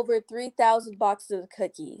over 3,000 boxes of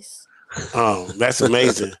cookies. Oh, that's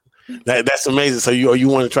amazing. That's amazing. So you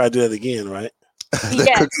want to try to do that again, right?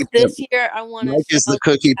 Yes, this year I want to. Mike is the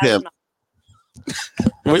cookie pimp.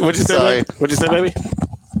 What'd you say? What'd you say, baby?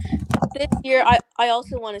 This year, I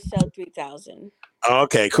also want to sell 3,000.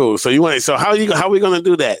 Okay, cool. So how are we gonna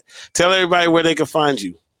do that? Tell everybody where they can find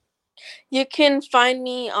you. You can find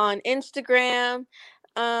me on Instagram,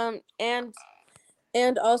 and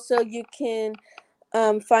also you can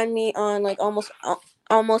find me on like almost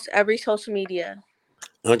every social media.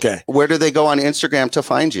 Okay. Where do they go on Instagram to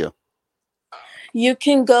find you? You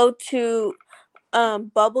can go to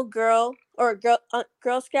Bubble Girl or Girl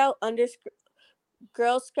Scout _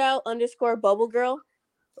 Bubble Girl.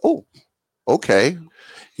 Oh, okay.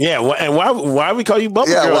 Yeah, and why we call you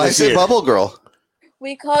Bubble Girl? Yeah, why say Bubble Girl?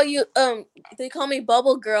 We call you they call me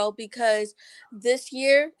Bubble Girl because this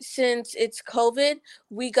year, since it's COVID,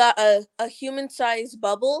 we got a human-sized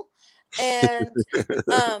bubble, and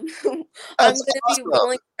I'm gonna be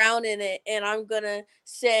rolling around in it, and I'm gonna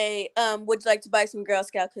say, would you like to buy some Girl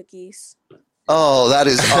Scout cookies? Oh, that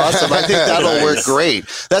is awesome. I think that'll work great.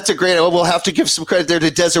 That's a great, we'll have to give some credit there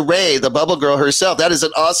to Desiree, the Bubble Girl herself. That is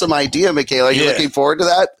an awesome idea, Michaela. Are you looking forward to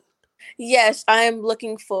that? Yes, I'm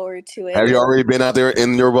looking forward to it. Have you already been out there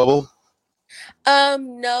in your bubble?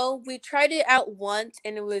 No, we tried it out once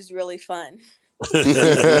and it was really fun.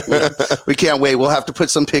 We can't wait. We'll have to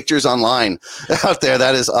put some pictures online out there.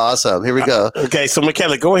 That is awesome. Here we go. Okay, so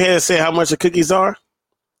Michaela, go ahead and say how much the cookies are.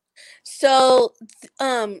 So,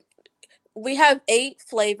 we have 8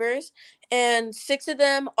 flavors, and 6 of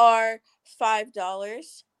them are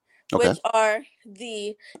 $5, which are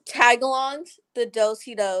the tag-alongs, the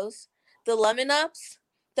do-si-dos, the lemon ups,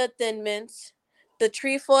 the thin mints, the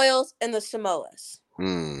trefoils, and the Samoas.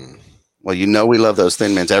 Well, we love those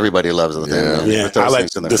thin mints. Everybody loves the thin mints. Yeah, I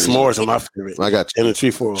like the s'mores are my favorite. I got you. And the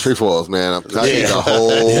trefoils. Trefoils, man. I eat the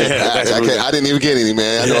whole pack. I didn't even get any,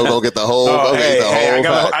 man. I know I'm going to get the whole I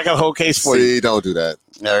got a whole case for you. Don't do that.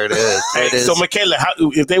 There it is. So, Michaela,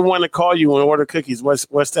 if they want to call you and order cookies, what's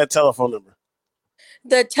that telephone number?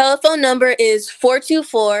 The telephone number is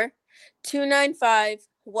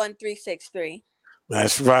 424-295-1363.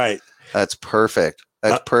 That's right. That's perfect.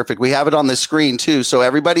 That's perfect. We have it on the screen too. So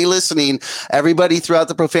everybody listening, everybody throughout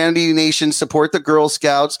the Profanity Nation, support the Girl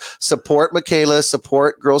Scouts, support Michaela,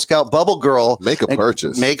 support Girl Scout Bubble Girl. Make a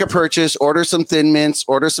purchase. Order some Thin Mints.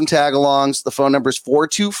 Order some Tag-alongs. The phone number is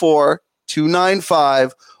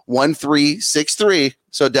 424-295-1363.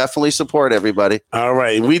 So definitely support everybody. All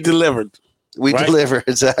right. We delivered. We deliver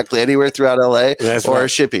exactly anywhere throughout LA or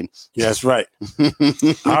shipping. That's right.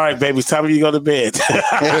 All right, baby. It's time for you to go to bed.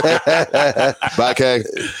 Bye, Kay.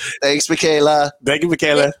 Thanks, Michaela. Thank you,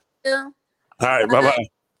 Michaela. Thank you. All right. Bye-bye.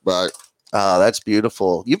 Bye. Oh, that's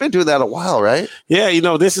beautiful. You've been doing that a while, right? Yeah,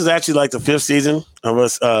 this is actually like the 5th season of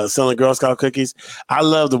us selling Girl Scout cookies. I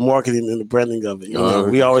love the marketing and the branding of it.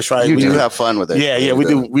 We always try. You do have fun with it. Yeah.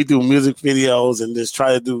 We do music videos and just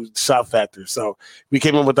try to do shop factor. So we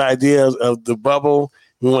came up with the idea of the bubble.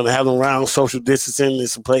 We want to have them around social distancing.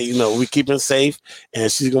 It's a play, we keep it safe.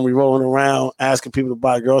 And she's going to be rolling around asking people to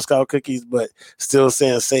buy Girl Scout cookies, but still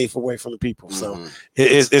staying safe away from the people. So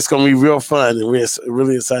it's going to be real fun. And we're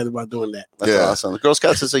really excited about doing that. That's awesome. The Girl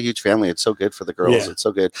Scouts is a huge family. It's so good for the girls. It's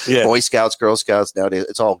so good. Yeah. Boy Scouts, Girl Scouts, nowadays,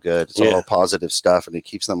 it's all good. It's all positive stuff, and it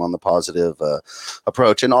keeps them on the positive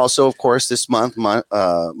approach. And also, of course, this month,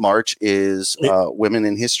 March is Women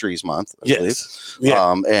in History's Month, I believe.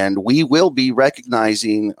 Yeah. And we will be recognizing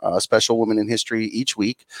recognizing special women in history each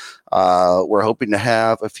week. We're hoping to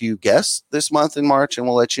have a few guests this month in March, and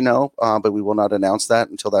we'll let you know, but we will not announce that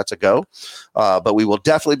until that's a go. But we will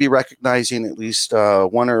definitely be recognizing at least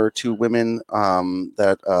one or two women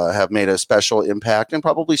that have made a special impact, and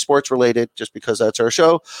probably sports related, just because that's our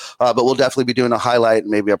show. But we'll definitely be doing a highlight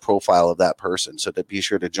and maybe a profile of that person. So to be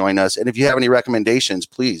sure to join us. And if you have any recommendations,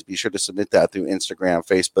 please be sure to submit that through Instagram,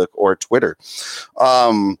 Facebook, or Twitter.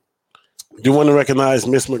 Do you want to recognize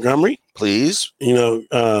Miss Montgomery? Please.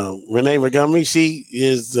 Renee Montgomery, she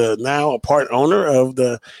is now a part owner of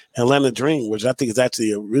the Atlanta Dream, which I think is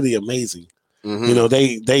actually really amazing.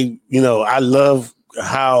 Mm-hmm. I love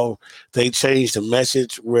how they changed the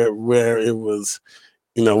message where it was,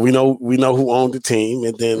 we know who owned the team,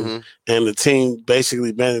 and then and the team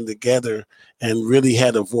basically banded together and really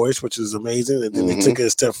had a voice, which is amazing. And then they took it a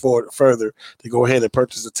step further to go ahead and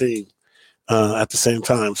purchase the team at the same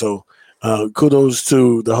time. So kudos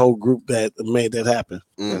to the whole group that made that happen.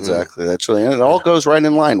 Exactly. That's really, and it all goes right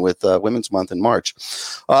in line with Women's Month in March.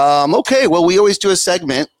 Okay. Well, we always do a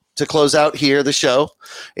segment to close out here the show,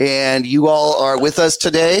 and you all are with us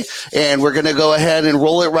today, and we're going to go ahead and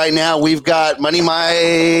roll it right now. We've got Money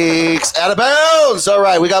Mike's Out of Bounds. All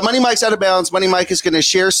right, we got Money Mike's Out of Bounds. Money Mike is going to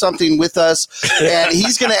share something with us, and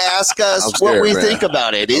he's going to ask us what we think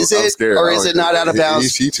about it. Is it or is it not out of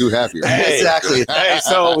bounds? He's too happy. Hey, exactly. Hey,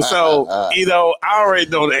 so I already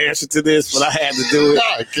know the answer to this, but I had to do it.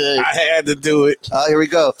 Okay. I had to do it. Here we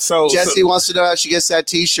go. So Jessy wants to know how she gets that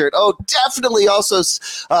T-shirt. Oh, definitely. Also,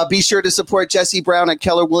 be sure to support Jessy Brown at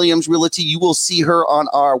Keller Williams Realty. You will see her on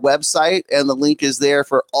our website, and the link is there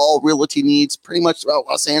for all realty needs pretty much throughout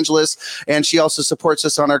Los Angeles. And she also supports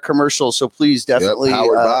us on our commercials. So please definitely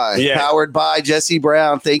powered by Jessy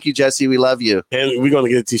Brown. Thank you, Jessy. We love you. And we're going to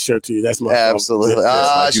get a T-shirt to you. That's my absolutely.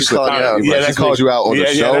 She's calling you out. Yeah, she called you out on the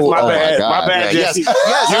show. That's my bad. My bad, Jessy.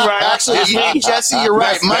 Yes, you're right. Actually, Jessy, you're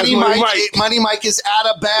right. Money Mike is out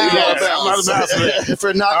of bounds. I'm out of bounds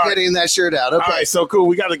for not getting that shirt out. Okay. All right, so cool.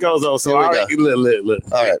 We got to go, though. So look.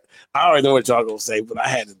 All right. I already know what y'all going to say, but I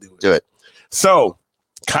had to do it. Do it. So,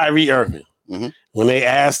 Kyrie Irving, when they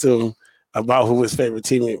asked him about who his favorite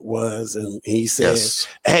teammate was, and he said,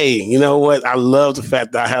 hey, you know what? I love the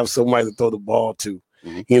fact that I have somebody to throw the ball to.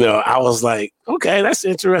 I was like, okay, that's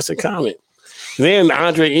an interesting comment. Then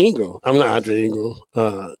Brandon Ingram.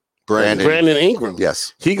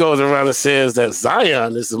 Yes. He goes around and says that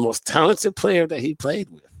Zion is the most talented player that he played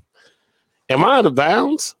with. Am I out of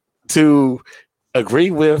bounds to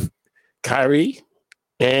agree with Kyrie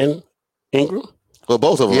and Ingram? Well,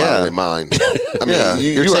 both of them are in mind. I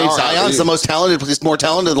mean, you're saying Zion's the most talented, he's more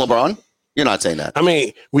talented than LeBron? You're not saying that. I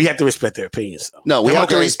mean, we have to respect their opinions, though. No, we have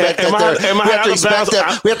to respect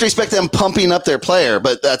that. We have to respect them pumping up their player,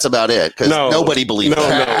 but that's about it, because nobody believes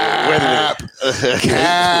that.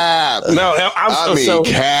 Cap.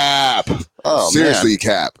 Cap. Oh, seriously,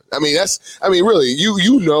 Cap. I mean, really,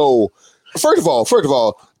 First of all,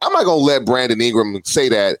 I'm not gonna let Brandon Ingram say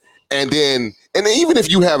that, and then even if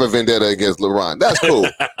you have a vendetta against LeBron, that's cool.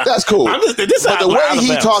 That's cool. But the way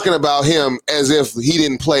he's talking about him as if he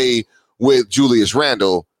didn't play with Julius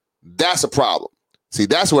Randle, that's a problem. See,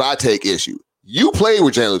 that's what I take issue. You played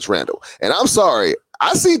with Julius Randle, and I'm sorry,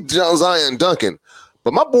 I see Zion dunking,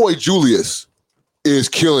 but my boy Julius is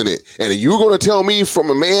killing it. And you're going to tell me from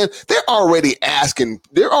a man, they're already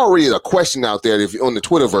a question out there on the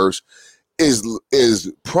Twitterverse. Is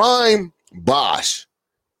Prime Bosh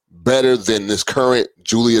better than this current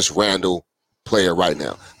Julius Randle player right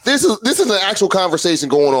now? This is an actual conversation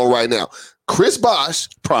going on right now. Chris Bosh,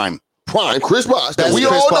 Prime, Chris Bosh, that we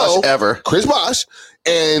all know ever. Chris Bosh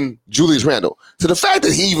and Julius Randle. So the fact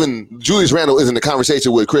that Julius Randle is in the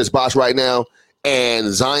conversation with Chris Bosh right now,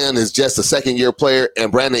 and Zion is just a second-year player,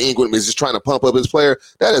 and Brandon Ingram is just trying to pump up his player,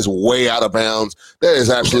 that is way out of bounds. There is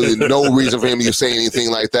absolutely no reason for him to say anything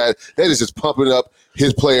like that. That is just pumping up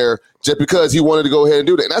his player just because he wanted to go ahead and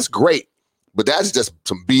do that. And that's great, but that's just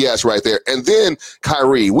some BS right there. And then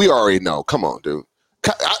Kyrie, we already know. Come on, dude.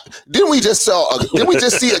 Didn't we just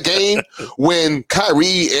see a game when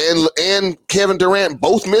Kyrie and Kevin Durant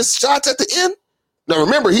both missed shots at the end? Now,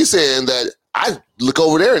 remember, he's saying that I look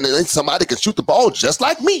over there and then somebody can shoot the ball just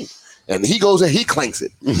like me. And he goes and he clanks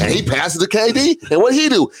it. And he passes to KD. And what he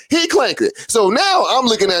do? He clanked it. So now I'm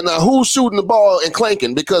looking at who's shooting the ball and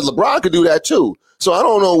clanking, because LeBron could do that too. So I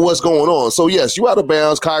don't know what's going on. So, yes, you out of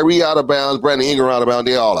bounds. Kyrie out of bounds. Brandon Ingram out of bounds.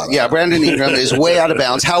 They all out of bounds. Yeah, Brandon Ingram is way out of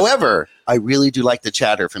bounds. However, I really do like the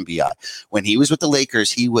chatter from B.I. When he was with the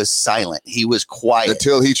Lakers, he was silent. He was quiet.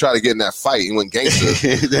 Until he tried to get in that fight. He went gangster.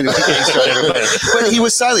 Then he went gangster on everybody. But he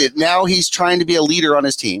was silent. Now he's trying to be a leader on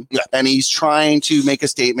his team. Yeah. And he's trying to make a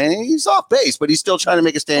statement. He's off base, but he's still trying to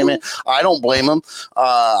make a statement. I don't blame him.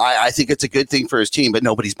 I think it's a good thing for his team, but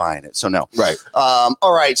nobody's buying it. So no. Right.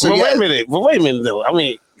 All right. So wait a minute. But wait a minute, though. I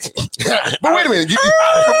mean, but wait a minute. LeBron.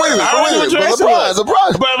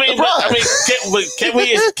 But I mean,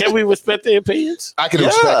 can we respect their opinions? I can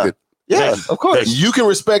respect it. Yeah, of course. You can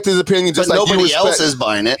respect his opinion just but like nobody else is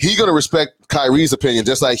buying it. He's going to respect Kyrie's opinion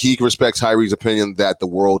just like he respects Kyrie's opinion that the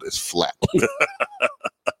world is flat.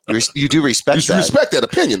 You do respect that. You respect that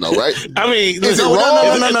opinion, though, right? I mean, is it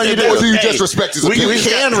wrong? No, you do. Or do you just respect his opinion? We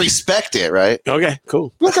can respect it, right? Okay,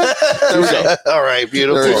 cool. Okay. All right,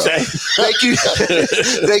 beautiful. Thank you.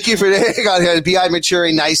 Thank you for hang on here. B.I.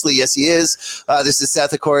 maturing nicely. Yes, he is. This is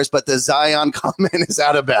Seth, of course, but the Zion comment is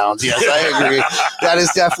out of bounds. Yes, I agree. That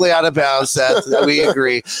is definitely out of bounds, Seth. We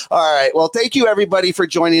agree. All right. Well, thank you, everybody, for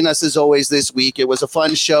joining us, as always, this week. It was a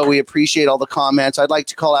fun show. We appreciate all the comments. I'd like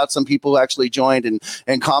to call out some people who actually joined and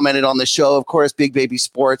commented on the show. Of course, Big Baby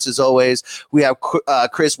Sports, as always. We have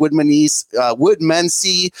Chris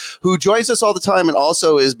Woodmansey, who joins us all the time and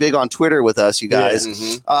also is big on Twitter with us, you guys.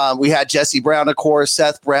 Yeah. We had Jessy Brown, of course,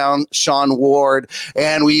 Seth Brown, Sean Ward,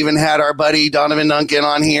 and we even had our buddy Donovan Duncan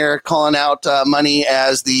on here calling out Money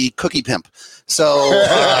as the cookie pimp. So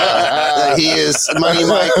he is Money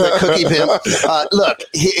Mike, the cookie pimp. Look,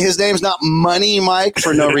 his name's not Money Mike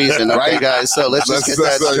for no reason, right, guys? So let's just get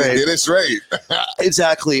that straight. Get it straight.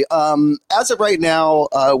 Exactly. As of right now,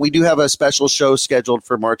 we do have a special show scheduled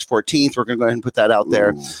for March 14th. We're going to go ahead and put that out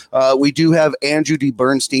there. We do have Andrew D.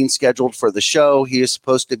 Bernstein scheduled for the show. He is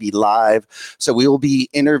supposed to be live. So we will be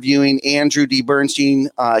interviewing Andrew D. Bernstein.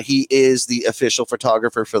 He is the official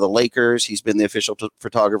photographer for the Lakers. He's been the official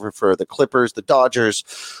photographer for the Clippers, the Dodgers,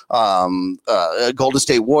 Golden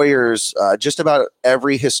State Warriors, just about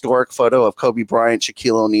every historic photo of Kobe Bryant,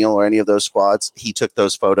 Shaquille O'Neal, or any of those squads. He took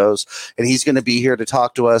those photos, and he's going to be here to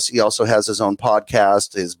talk to us. He also has his own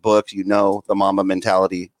podcast, his book, The Mamba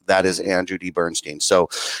Mentality. That is Andrew D. Bernstein. So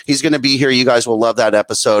he's going to be here. You guys will love that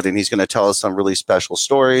episode, and he's going to tell us some really special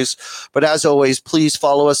stories. But as always, please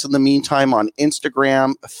follow us in the meantime on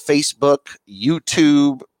Instagram, Facebook,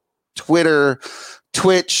 YouTube, Twitter,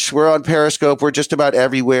 Twitch. We're on Periscope. We're just about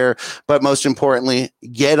everywhere. But most importantly,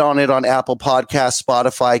 get on it on Apple Podcasts,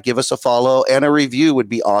 Spotify. Give us a follow, and a review would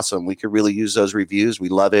be awesome. We could really use those reviews. We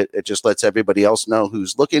love it. It just lets everybody else know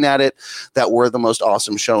who's looking at it that we're the most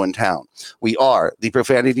awesome show in town. We are the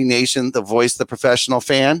Profanity Nation, the voice of the professional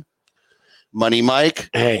fan. Money Mike.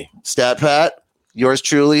 Hey. Stat Pat. Yours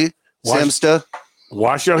truly, Simsta.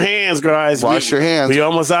 Wash your hands, guys. Wash your hands. We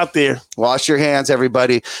almost out there. Wash your hands,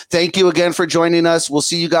 everybody. Thank you again for joining us. We'll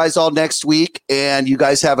see you guys all next week, and you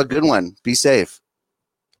guys have a good one. Be safe.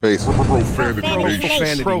 Peace. Profanity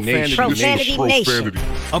Nation.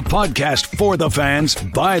 A podcast for the fans,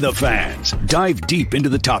 by the fans. Dive deep into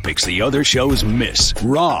the topics the other shows miss.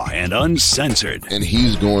 Raw and uncensored. And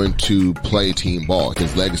he's going to play team ball.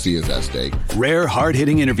 His legacy is at stake. Rare,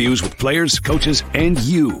 hard-hitting interviews with players, coaches, and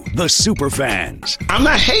you, the super fans. I'm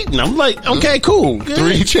not hating. I'm like, okay, cool. Good.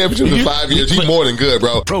 3 championships in 5 years. He's more than good,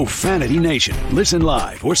 bro. Profanity Nation. Listen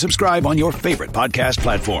live or subscribe on your favorite podcast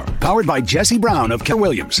platform. Powered by Jessy Brown of Keller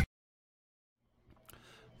Williams.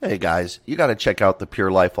 Hey guys, you got to check out the Pure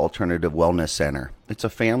Life Alternative Wellness Center. It's a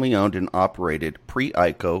family-owned and operated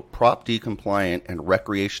pre-ICO, Prop D compliant, and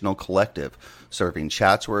recreational collective serving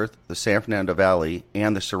Chatsworth, the San Fernando Valley,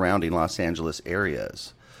 and the surrounding Los Angeles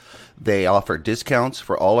areas. They offer discounts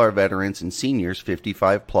for all our veterans and seniors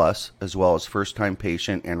 55 plus, as well as first-time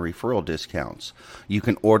patient and referral discounts. You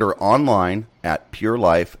can order online at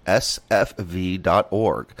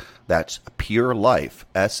purelifesfv.org. That's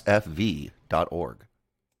purelifesfv.org.